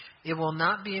 It will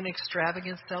not be an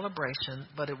extravagant celebration,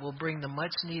 but it will bring the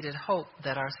much-needed hope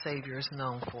that our Savior is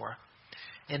known for.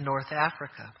 In North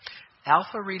Africa,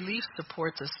 Alpha Relief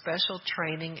supports a special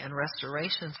training and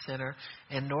restoration center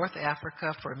in North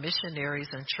Africa for missionaries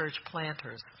and church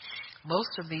planters.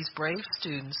 Most of these brave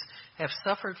students have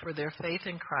suffered for their faith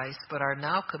in Christ, but are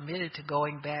now committed to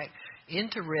going back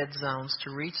into red zones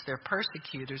to reach their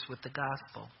persecutors with the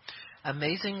gospel.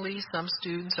 Amazingly, some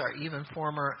students are even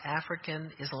former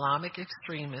African Islamic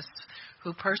extremists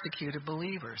who persecuted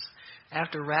believers.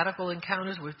 After radical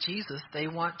encounters with Jesus, they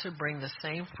want to bring the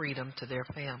same freedom to their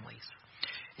families.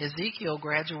 Ezekiel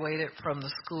graduated from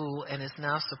the school and is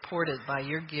now supported by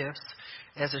your gifts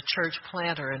as a church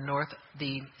planter in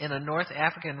a North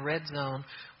African red zone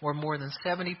where more than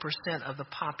 70% of the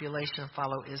population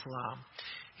follow Islam.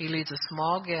 He leads a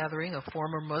small gathering of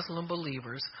former Muslim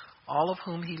believers, all of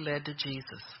whom he led to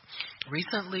Jesus.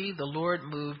 Recently, the Lord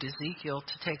moved Ezekiel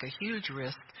to take a huge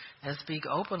risk and speak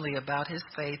openly about his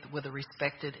faith with a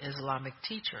respected Islamic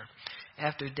teacher.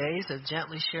 After days of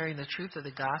gently sharing the truth of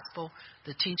the gospel,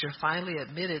 the teacher finally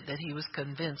admitted that he was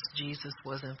convinced Jesus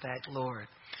was in fact Lord.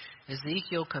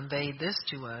 Ezekiel conveyed this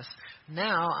to us.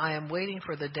 Now I am waiting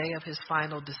for the day of his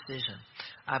final decision.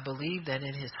 I believe that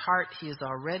in his heart he is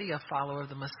already a follower of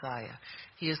the Messiah.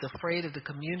 He is afraid of the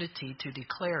community to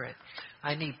declare it.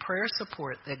 I need prayer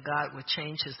support that God would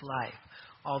change his life.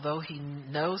 Although he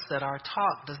knows that our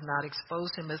talk does not expose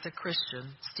him as a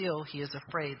Christian, still he is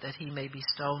afraid that he may be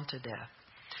stoned to death.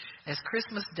 As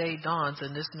Christmas Day dawns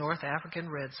in this North African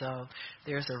red zone,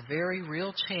 there is a very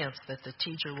real chance that the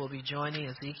teacher will be joining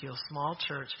Ezekiel's small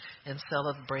church in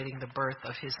celebrating the birth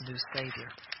of his new Savior.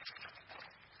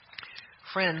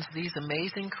 Friends, these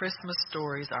amazing Christmas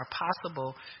stories are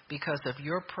possible because of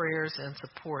your prayers and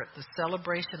support. The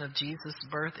celebration of Jesus'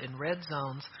 birth in red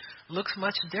zones looks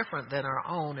much different than our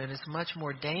own and is much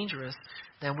more dangerous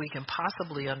than we can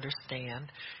possibly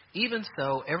understand. Even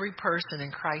so, every person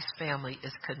in Christ's family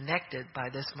is connected by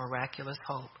this miraculous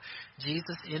hope.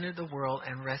 Jesus entered the world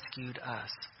and rescued us.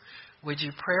 Would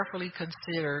you prayerfully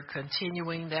consider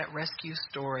continuing that rescue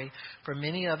story for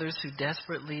many others who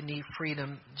desperately need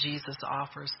freedom Jesus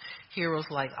offers? Heroes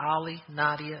like Ali,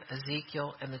 Nadia,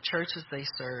 Ezekiel, and the churches they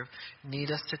serve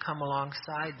need us to come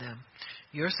alongside them.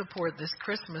 Your support this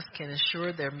Christmas can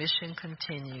ensure their mission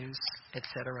continues,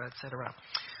 etc., etc.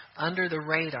 Under the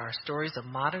radar, stories of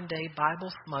modern-day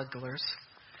Bible smugglers.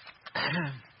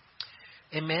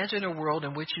 Imagine a world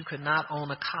in which you could not own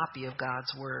a copy of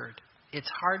God's Word. It's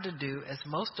hard to do, as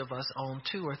most of us own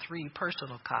 2 or 3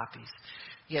 personal copies.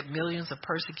 Yet millions of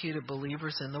persecuted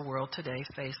believers in the world today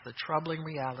face the troubling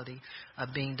reality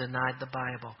of being denied the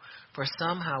Bible. For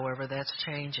some, however, that's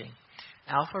changing.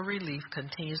 Alpha Relief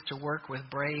continues to work with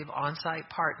brave on-site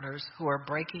partners who are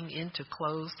breaking into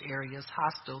closed areas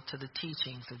hostile to the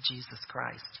teachings of Jesus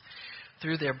Christ.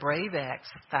 Through their brave acts,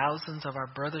 thousands of our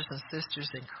brothers and sisters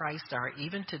in Christ are,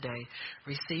 even today,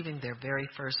 receiving their very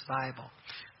first Bible.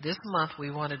 This month, we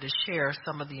wanted to share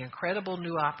some of the incredible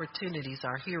new opportunities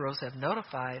our heroes have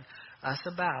notified us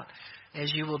about.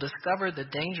 As you will discover, the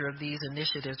danger of these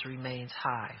initiatives remains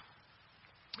high.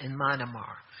 In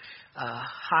Myanmar,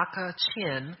 Hakka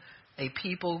Chin, a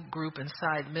people group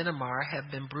inside Myanmar,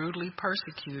 have been brutally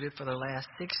persecuted for the last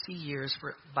 60 years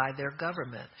by their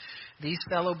government. These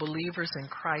fellow believers in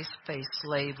Christ face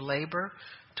slave labor,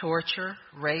 torture,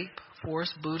 rape,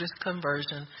 forced Buddhist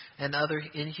conversion, and other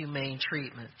inhumane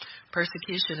treatment.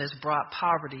 Persecution has brought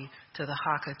poverty to the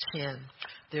Hakka Chin.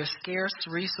 Their scarce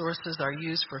resources are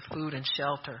used for food and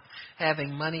shelter.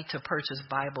 Having money to purchase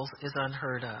Bibles is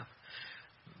unheard of.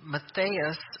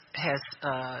 Matthias has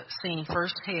seen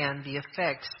firsthand the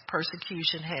effects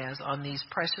persecution has on these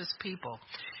precious people.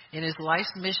 In his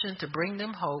life's mission to bring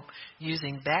them hope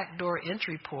using backdoor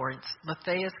entry points,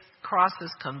 Matthias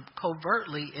crosses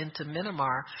covertly into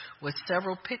Myanmar with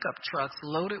several pickup trucks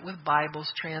loaded with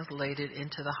Bibles translated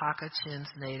into the Hakka Chin's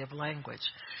native language.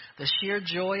 The sheer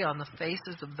joy on the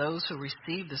faces of those who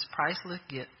receive this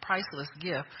priceless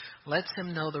gift lets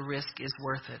him know the risk is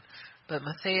worth it. But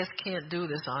Matthias can't do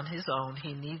this on his own.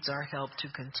 He needs our help to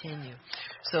continue.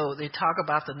 So they talk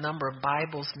about the number of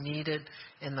Bibles needed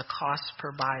and the cost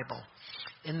per Bible.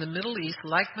 In the Middle East,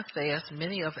 like Matthias,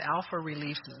 many of Alpha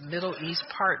Relief's Middle East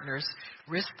partners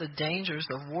risk the dangers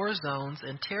of war zones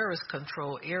and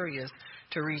terrorist-controlled areas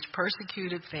to reach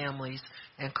persecuted families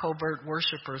and covert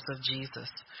worshipers of Jesus.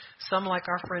 Some, like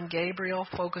our friend Gabriel,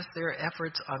 focus their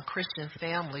efforts on Christian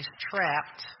families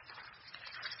trapped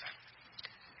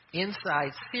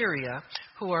inside Syria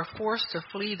who are forced to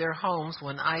flee their homes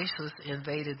when ISIS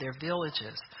invaded their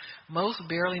villages. Most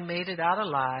barely made it out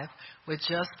alive with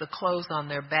just the clothes on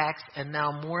their backs and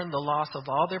now mourn the loss of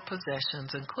all their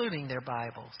possessions, including their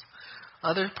Bibles.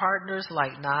 Other partners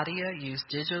like Nadia use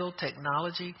digital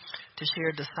technology to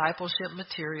share discipleship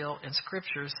material and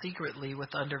scriptures secretly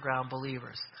with underground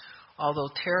believers. Although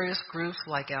terrorist groups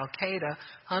like Al-Qaeda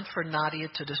hunt for Nadia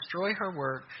to destroy her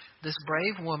work, this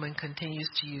brave woman continues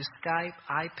to use Skype,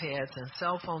 iPads, and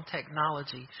cell phone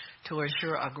technology to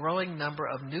ensure a growing number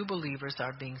of new believers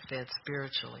are being fed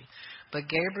spiritually. But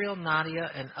Gabriel, Nadia,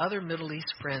 and other Middle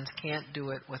East friends can't do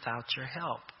it without your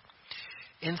help.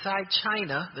 Inside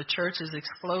China, the church is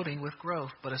exploding with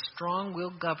growth, but a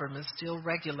strong-willed government still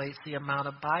regulates the amount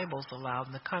of Bibles allowed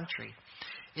in the country.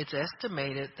 It's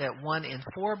estimated that 1 in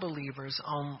 4 believers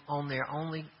own their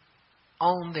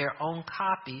own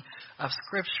copy of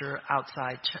Scripture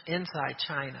inside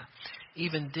China.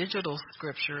 Even digital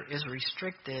Scripture is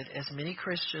restricted as many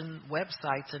Christian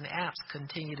websites and apps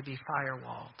continue to be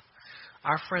firewalled.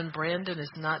 Our friend Brandon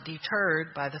is not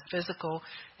deterred by the physical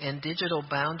and digital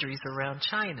boundaries around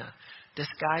China.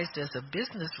 Disguised as a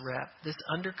business rep, this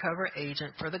undercover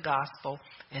agent for the gospel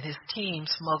and his team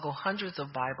smuggle hundreds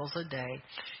of Bibles a day,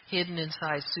 hidden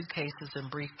inside suitcases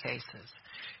and briefcases.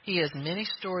 He has many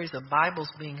stories of Bibles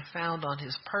being found on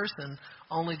his person,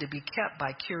 only to be kept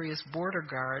by curious border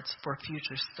guards for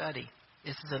future study.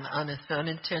 This is an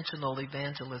unintentional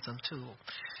evangelism tool.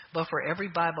 But for every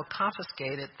Bible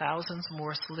confiscated, thousands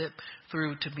more slip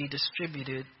through to be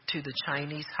distributed to the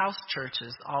Chinese house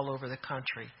churches all over the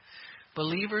country.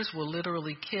 Believers will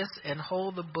literally kiss and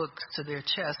hold the books to their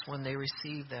chest when they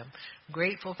receive them.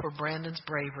 Grateful for Brandon's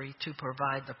bravery to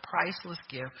provide the priceless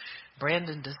gift,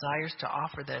 Brandon desires to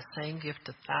offer that same gift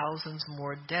to thousands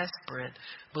more desperate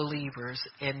believers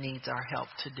and needs our help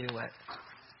to do it.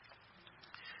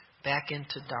 Back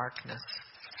into darkness.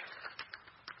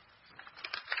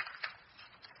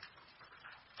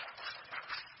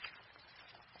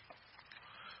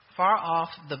 Far off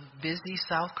the busy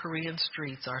South Korean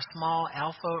streets, our small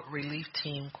Alpha Relief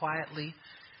team quietly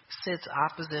sits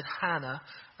opposite Hannah,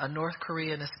 a North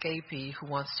Korean escapee who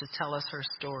wants to tell us her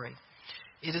story.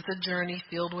 It is a journey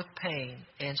filled with pain,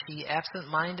 and she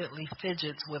absent-mindedly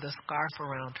fidgets with a scarf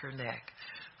around her neck,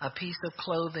 a piece of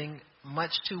clothing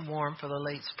much too warm for the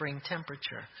late spring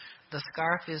temperature. The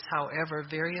scarf is, however,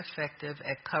 very effective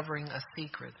at covering a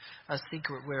secret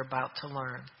we're about to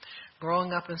learn.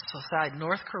 Growing up inside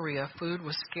North Korea, food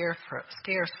was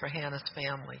scarce for Hannah's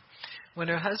family. When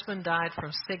her husband died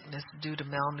from sickness due to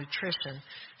malnutrition,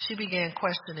 she began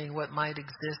questioning what might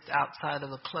exist outside of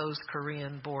the closed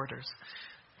Korean borders.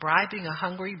 Bribing a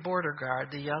hungry border guard,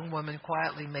 the young woman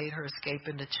quietly made her escape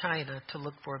into China to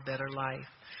look for a better life.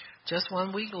 Just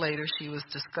 1 week later, she was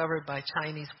discovered by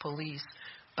Chinese police,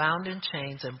 bound in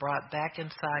chains, and brought back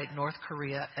inside North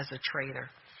Korea as a traitor.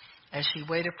 As she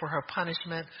waited for her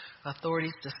punishment,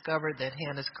 authorities discovered that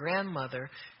Hannah's grandmother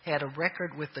had a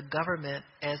record with the government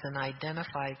as an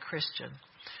identified Christian.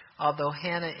 Although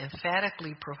Hannah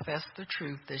emphatically professed the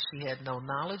truth that she had no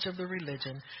knowledge of the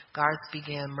religion, guards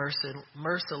began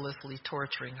mercilessly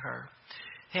torturing her.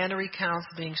 Hannah recounts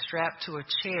being strapped to a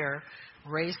chair,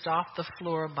 raised off the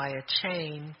floor by a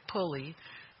chain pulley,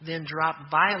 then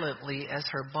dropped violently as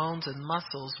her bones and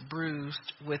muscles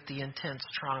bruised with the intense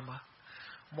trauma.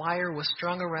 Wire was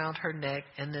strung around her neck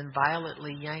and then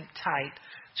violently yanked tight,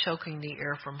 choking the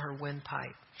air from her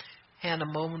windpipe. Hannah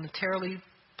momentarily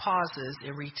pauses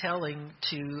in retelling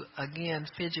to again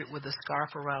fidget with the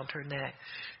scarf around her neck.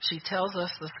 She tells us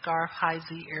the scarf hides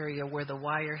the area where the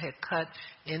wire had cut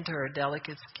into her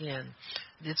delicate skin.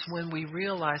 It's when we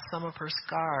realize some of her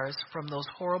scars from those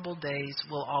horrible days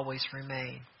will always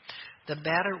remain. The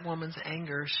battered woman's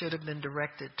anger should have been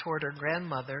directed toward her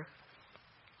grandmother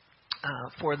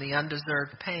for the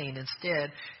undeserved pain.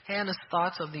 Instead, Hannah's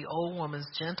thoughts of the old woman's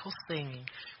gentle singing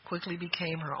quickly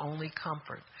became her only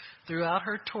comfort. Throughout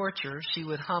her torture, she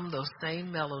would hum those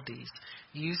same melodies,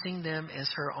 using them as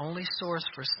her only source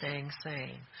for staying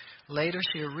sane. Later,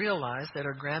 she realized that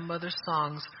her grandmother's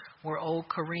songs were old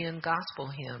Korean gospel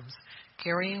hymns,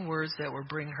 carrying words that would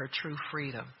bring her true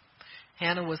freedom.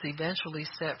 Hannah was eventually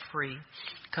set free.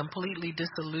 Completely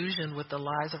disillusioned with the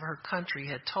lies of her country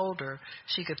had told her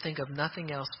she could think of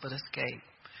nothing else but escape.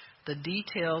 The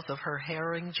details of her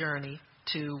harrowing journey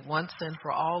to once and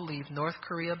for all leave North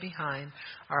Korea behind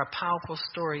are a powerful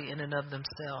story in and of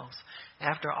themselves.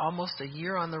 After almost a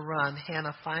year on the run,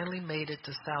 Hannah finally made it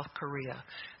to South Korea.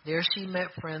 There she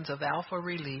met friends of Alpha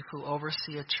Relief who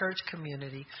oversee a church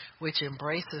community which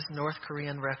embraces North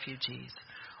Korean refugees.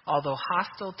 Although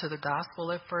hostile to the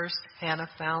gospel at first, Hannah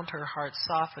found her heart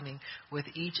softening with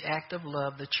each act of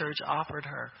love the church offered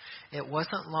her. It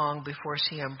wasn't long before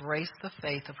she embraced the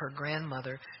faith of her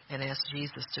grandmother and asked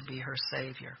Jesus to be her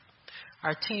Savior.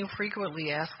 Our team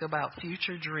frequently asks about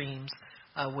future dreams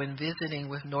when visiting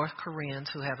with North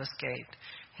Koreans who have escaped.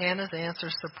 Hannah's answer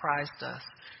surprised us.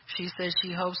 She says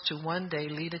she hopes to one day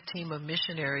lead a team of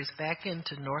missionaries back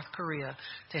into North Korea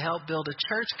to help build a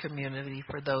church community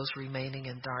for those remaining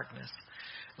in darkness.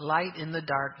 Light in the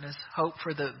darkness, hope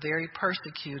for the very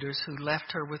persecutors who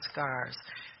left her with scars.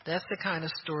 That's the kind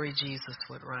of story Jesus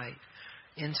would write.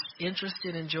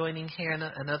 Interested in joining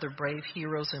Hannah and other brave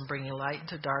heroes in bringing light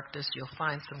into darkness, you'll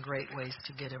find some great ways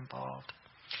to get involved.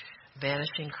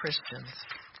 Vanishing Christians.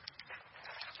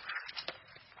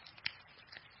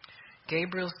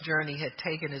 Gabriel's journey had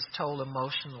taken its toll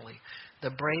emotionally. The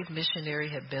brave missionary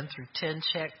had been through 10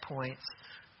 checkpoints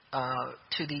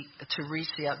to reach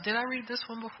the out. Did I read this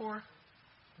one before?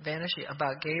 Vanishing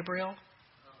about Gabriel?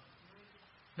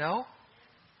 No?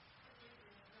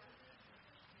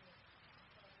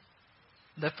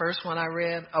 The first one I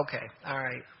read? Okay, all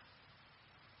right.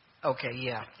 Okay,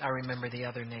 yeah, I remember the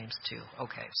other names too.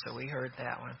 Okay, so we heard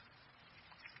that one.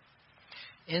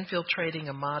 Infiltrating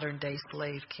a modern-day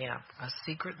slave camp, a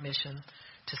secret mission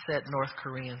to set North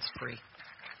Koreans free.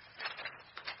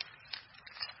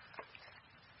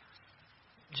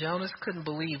 Jonas couldn't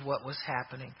believe what was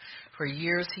happening. For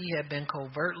years, he had been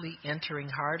covertly entering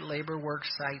hard labor work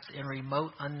sites in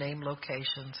remote, unnamed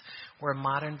locations where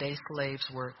modern-day slaves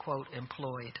were, quote,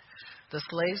 employed. The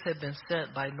slaves had been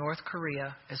sent by North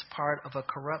Korea as part of a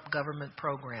corrupt government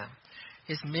program.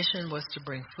 His mission was to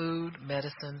bring food,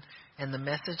 medicine, and the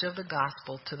message of the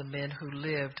gospel to the men who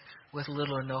lived with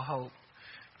little or no hope.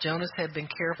 Jonas had been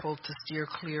careful to steer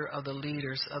clear of the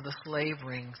leaders of the slave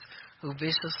rings who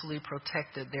viciously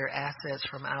protected their assets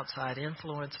from outside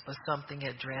influence, but something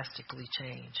had drastically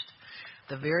changed.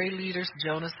 The very leaders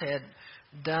Jonas had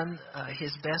done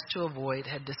his best to avoid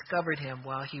had discovered him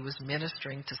while he was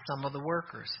ministering to some of the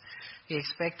workers. He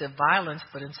expected violence,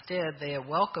 but instead they had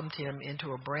welcomed him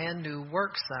into a brand new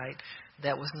work site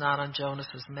that was not on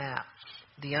Jonas's map.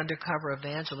 The undercover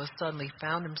evangelist suddenly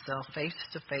found himself face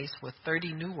to face with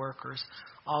 30 new workers,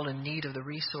 all in need of the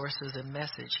resources and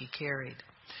message he carried.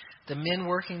 The men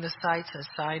working the sites had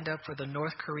signed up for the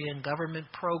North Korean government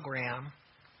program.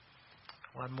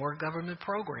 One more government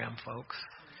program, folks.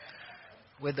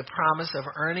 With the promise of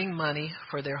earning money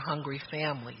for their hungry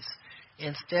families.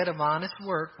 Instead of honest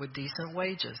work with decent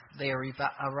wages, they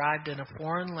arrived in a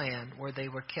foreign land where they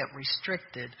were kept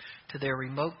restricted to their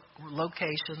remote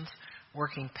locations,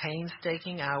 working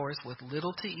painstaking hours with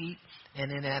little to eat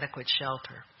and inadequate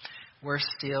shelter. Worse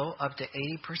still, up to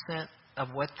 80%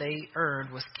 of what they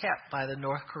earned was kept by the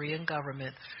North Korean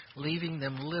government, leaving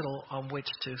them little on which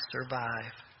to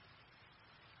survive.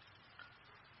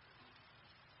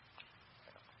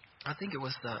 I think it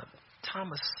was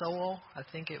Thomas Sowell. I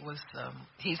think it was,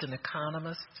 he's an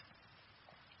economist.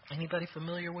 Anybody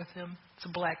familiar with him? It's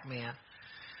a black man.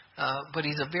 But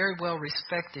he's a very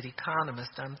well-respected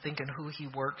economist. I'm thinking who he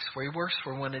works for. He works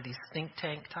for one of these think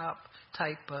tank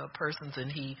type persons,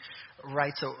 and he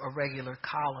writes a regular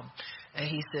column. And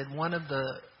he said one of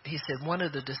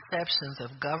the deceptions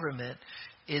of government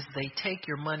is they take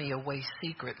your money away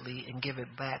secretly and give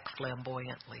it back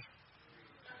flamboyantly.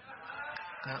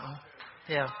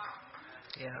 Yeah.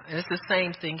 Yeah, and it's the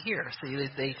same thing here. See,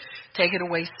 they take it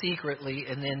away secretly,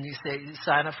 and then you say, you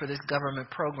sign up for this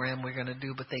government program we're going to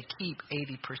do, but they keep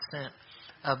 80%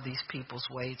 of these people's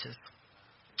wages,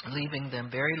 leaving them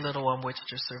very little on which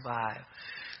to survive.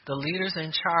 The leaders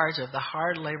in charge of the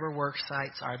hard labor work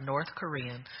sites are North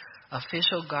Korean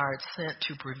official guards sent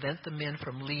to prevent the men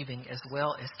from leaving as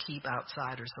well as keep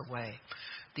outsiders away.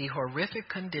 The horrific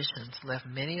conditions left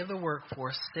many of the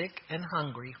workforce sick and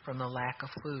hungry from the lack of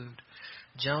food.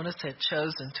 Jonas had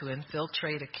chosen to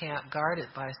infiltrate a camp guarded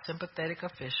by a sympathetic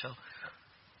official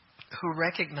who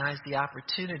recognized the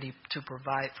opportunity to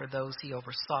provide for those he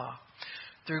oversaw.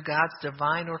 Through God's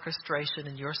divine orchestration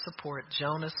and your support,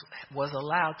 Jonas was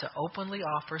allowed to openly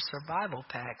offer survival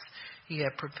packs he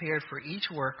had prepared for each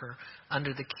worker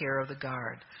under the care of the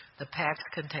guard. The packs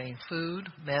contain food,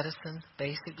 medicine,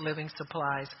 basic living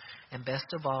supplies, and best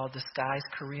of all, disguised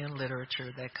Korean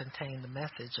literature that contained the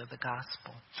message of the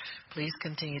gospel. Please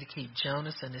continue to keep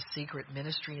Jonas and his secret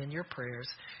ministry in your prayers.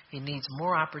 He needs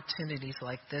more opportunities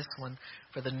like this one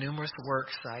for the numerous work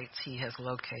sites he has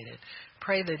located.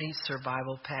 Pray that each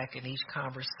survival pack and each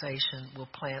conversation will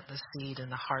plant the seed in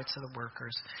the hearts of the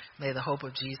workers. May the hope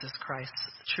of Jesus Christ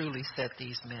truly set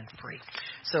these men free.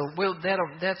 So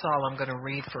that's all I'm going to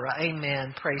read for.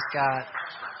 Amen. Praise God.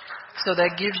 So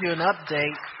that gives you an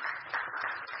update,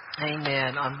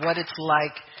 amen, on what it's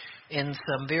like in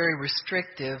some very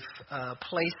restrictive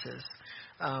places.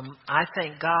 I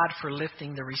thank God for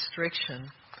lifting the restriction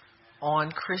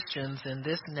on Christians in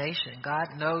this nation. God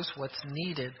knows what's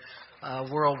needed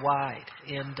worldwide.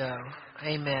 And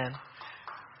amen.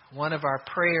 One of our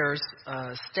prayers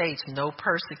states no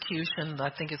persecution. I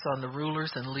think it's on the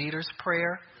rulers and leaders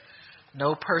prayer.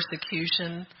 No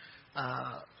persecution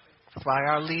by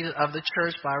our leader of the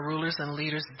church, by rulers and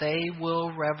leaders. They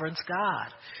will reverence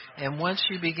God. And once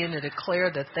you begin to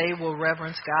declare that they will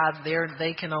reverence God,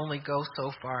 they can only go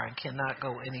so far and cannot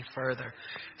go any further.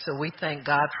 So we thank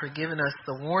God for giving us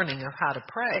the warning of how to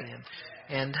pray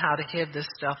and how to head this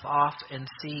stuff off and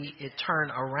see it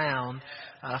turn around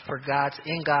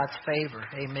in God's favor.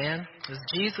 Amen. Because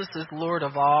Jesus is Lord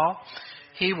of all.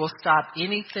 He will stop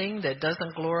anything that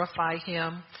doesn't glorify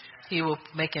Him. He will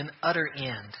make an utter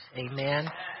end. Amen.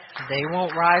 They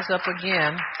won't rise up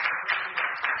again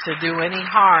to do any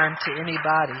harm to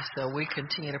anybody. So we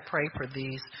continue to pray for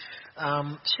these.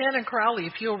 Shannon Crowley,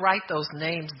 if you'll write those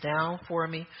names down for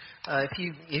me,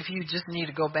 if you just need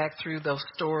to go back through those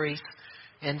stories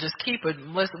and just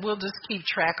we'll just keep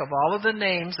track of all of the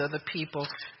names of the people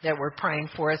that we're praying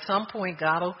for. At some point,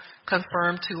 God will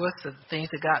confirm to us that things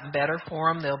have gotten better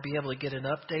for them. They'll be able to get an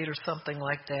update or something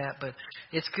like that. But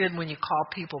it's good when you call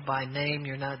people by name.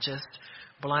 You're not just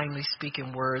blindly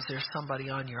speaking words. There's somebody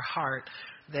on your heart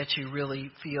that you really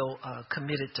feel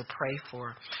committed to pray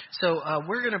for. So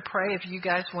we're going to pray. If you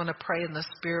guys want to pray in the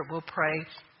Spirit, we'll pray.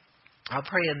 I'll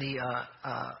pray in the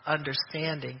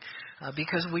understanding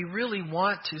because we really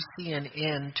want to see an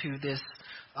end to this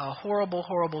horrible,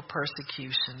 horrible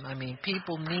persecution. I mean,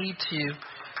 people need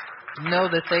to know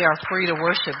that they are free to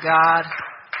worship God,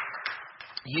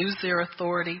 use their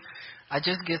authority. I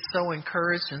just get so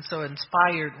encouraged and so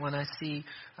inspired when I see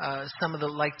some of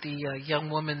the young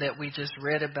woman that we just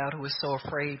read about who was so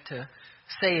afraid to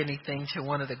say anything to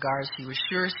one of the guards. She was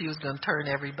sure she was going to turn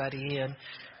everybody in,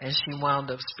 and she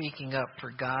wound up speaking up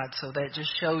for God. So that just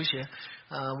shows you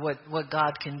what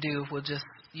God can do if we'll just,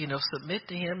 submit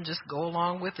to Him, just go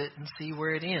along with it and see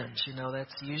where it ends.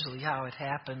 That's usually how it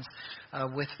happens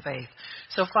with faith.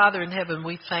 So, Father in heaven,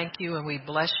 we thank you and we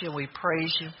bless you and we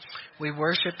praise you. We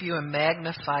worship you and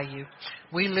magnify you.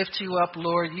 We lift you up,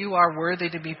 Lord. You are worthy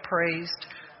to be praised,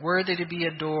 worthy to be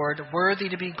adored, worthy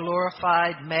to be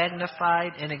glorified,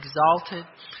 magnified, and exalted.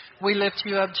 We lift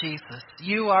you up, Jesus.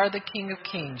 You are the King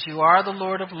of Kings. You are the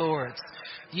Lord of Lords.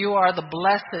 You are the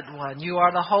Blessed One. You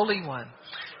are the Holy One.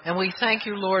 And we thank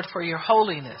you, Lord, for your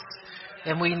holiness.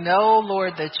 And we know,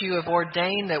 Lord, that you have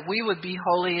ordained that we would be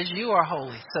holy as you are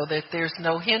holy, so that there's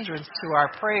no hindrance to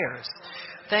our prayers.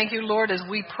 Thank you, Lord, as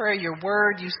we pray your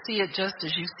word, you see it just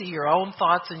as you see your own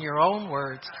thoughts and your own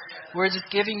words. We're just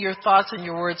giving your thoughts and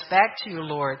your words back to you,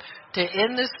 Lord, to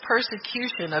end this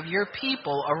persecution of your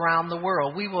people around the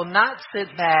world. We will not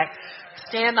sit back,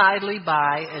 stand idly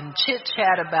by, and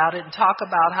chit-chat about it and talk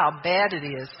about how bad it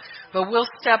is. But we'll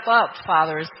step up,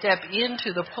 Father, and step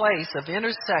into the place of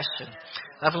intercession,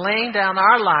 of laying down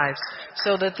our lives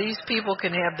so that these people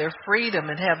can have their freedom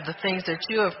and have the things that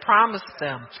you have promised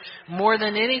them. More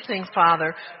than anything,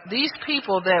 Father, these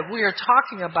people that we are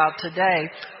talking about today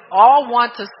all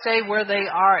want to stay where they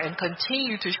are and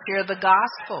continue to share the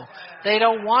gospel. They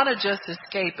don't want to just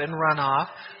escape and run off,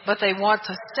 but they want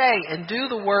to stay and do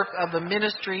the work of the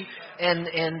ministry and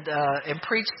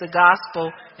preach the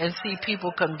gospel and see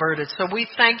people converted. So we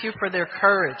thank you for their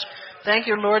courage. Thank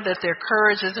you, Lord, that their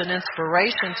courage is an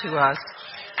inspiration to us.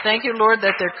 Thank you, Lord,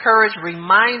 that their courage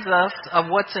reminds us of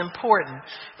what's important,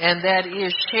 and that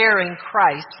is sharing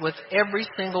Christ with every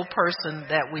single person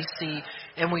that we see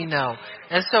and we know.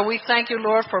 And so we thank you,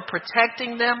 Lord, for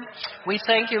protecting them. We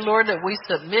thank you, Lord, that we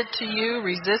submit to you,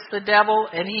 resist the devil,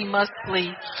 and he must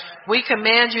flee. We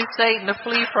command you, Satan, to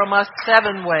flee from us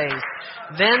 7 ways.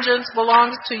 Vengeance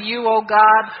belongs to you, O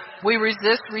God. We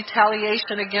resist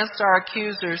retaliation against our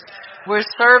accusers. We're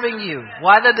serving you.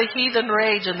 Whether the heathen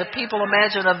rage and the people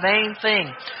imagine a vain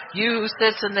thing, you who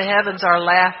sits in the heavens are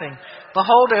laughing.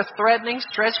 Behold, they're threatening.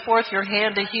 Stretch forth your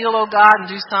hand to heal, O God, and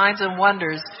do signs and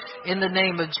wonders in the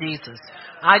name of Jesus.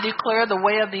 I declare the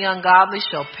way of the ungodly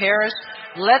shall perish.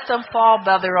 Let them fall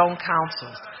by their own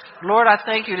counsels. Lord, I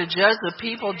thank you to judge the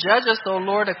people. Judge us, O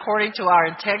Lord, according to our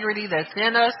integrity that's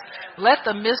in us. Let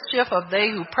the mischief of they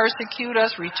who persecute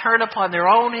us return upon their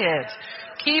own heads.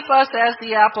 Keep us as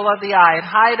the apple of the eye and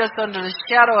hide us under the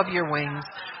shadow of your wings.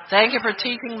 Thank you for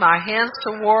teaching my hands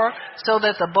to war so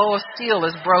that the bow of steel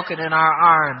is broken in our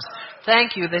arms.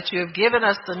 Thank you that you have given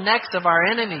us the necks of our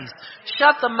enemies.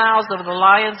 Shut the mouths of the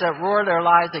lions that roar their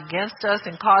lies against us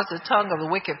and cause the tongue of the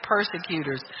wicked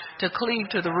persecutors to cleave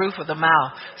to the roof of the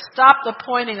mouth. Stop the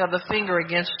pointing of the finger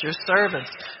against your servants.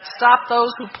 Stop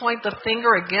those who point the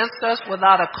finger against us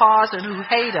without a cause and who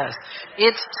hate us.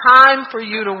 It's time for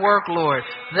you to work, Lord.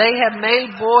 They have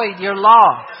made void your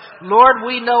law. Lord,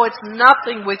 we know it's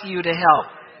nothing with you to help.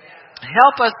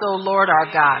 Help us, O Lord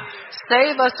our God.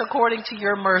 Save us according to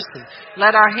your mercy.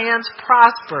 Let our hands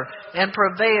prosper and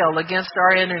prevail against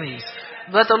our enemies.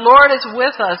 But the Lord is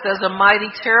with us as a mighty,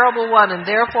 terrible one, and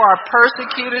therefore our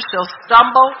persecutors shall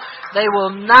stumble. They will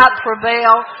not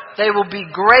prevail. They will be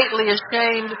greatly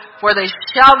ashamed, for they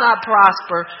shall not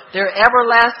prosper. Their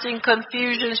everlasting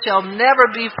confusion shall never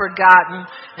be forgotten.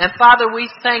 And Father, we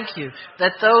thank you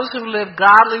that those who live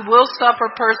godly will suffer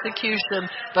persecution,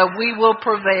 but we will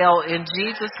prevail in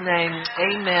Jesus' name.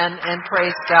 Amen and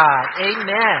praise God.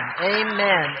 Amen,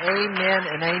 amen, amen,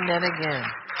 and amen again.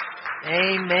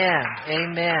 Amen.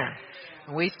 Amen.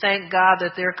 We thank God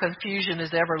that their confusion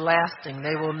is everlasting.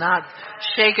 They will not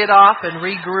shake it off and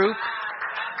regroup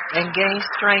and gain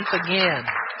strength again.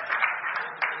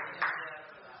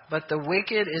 But the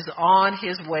wicked is on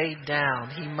his way down.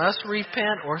 He must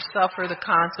repent or suffer the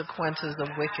consequences of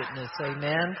wickedness.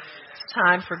 Amen. It's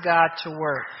time for God to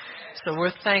work. So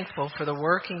we're thankful for the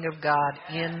working of God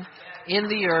in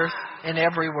the earth and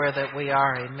everywhere that we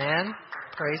are. Amen.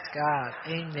 Praise God.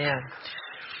 Amen.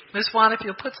 Miss Juan, if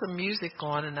you'll put some music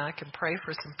on and I can pray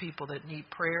for some people that need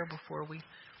prayer before we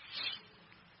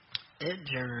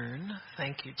adjourn.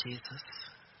 Thank you, Jesus.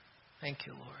 Thank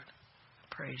you, Lord.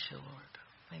 Praise you, Lord.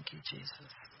 Thank you, Jesus.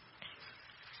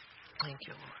 Thank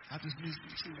you, Lord. I just need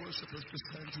you to worship us. Just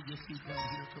stand to your feet right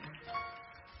here. Come on.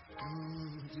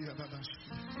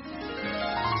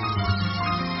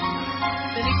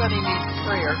 If anybody needs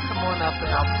prayer, come on up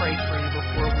and I'll pray for you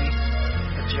before we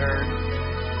adjourn.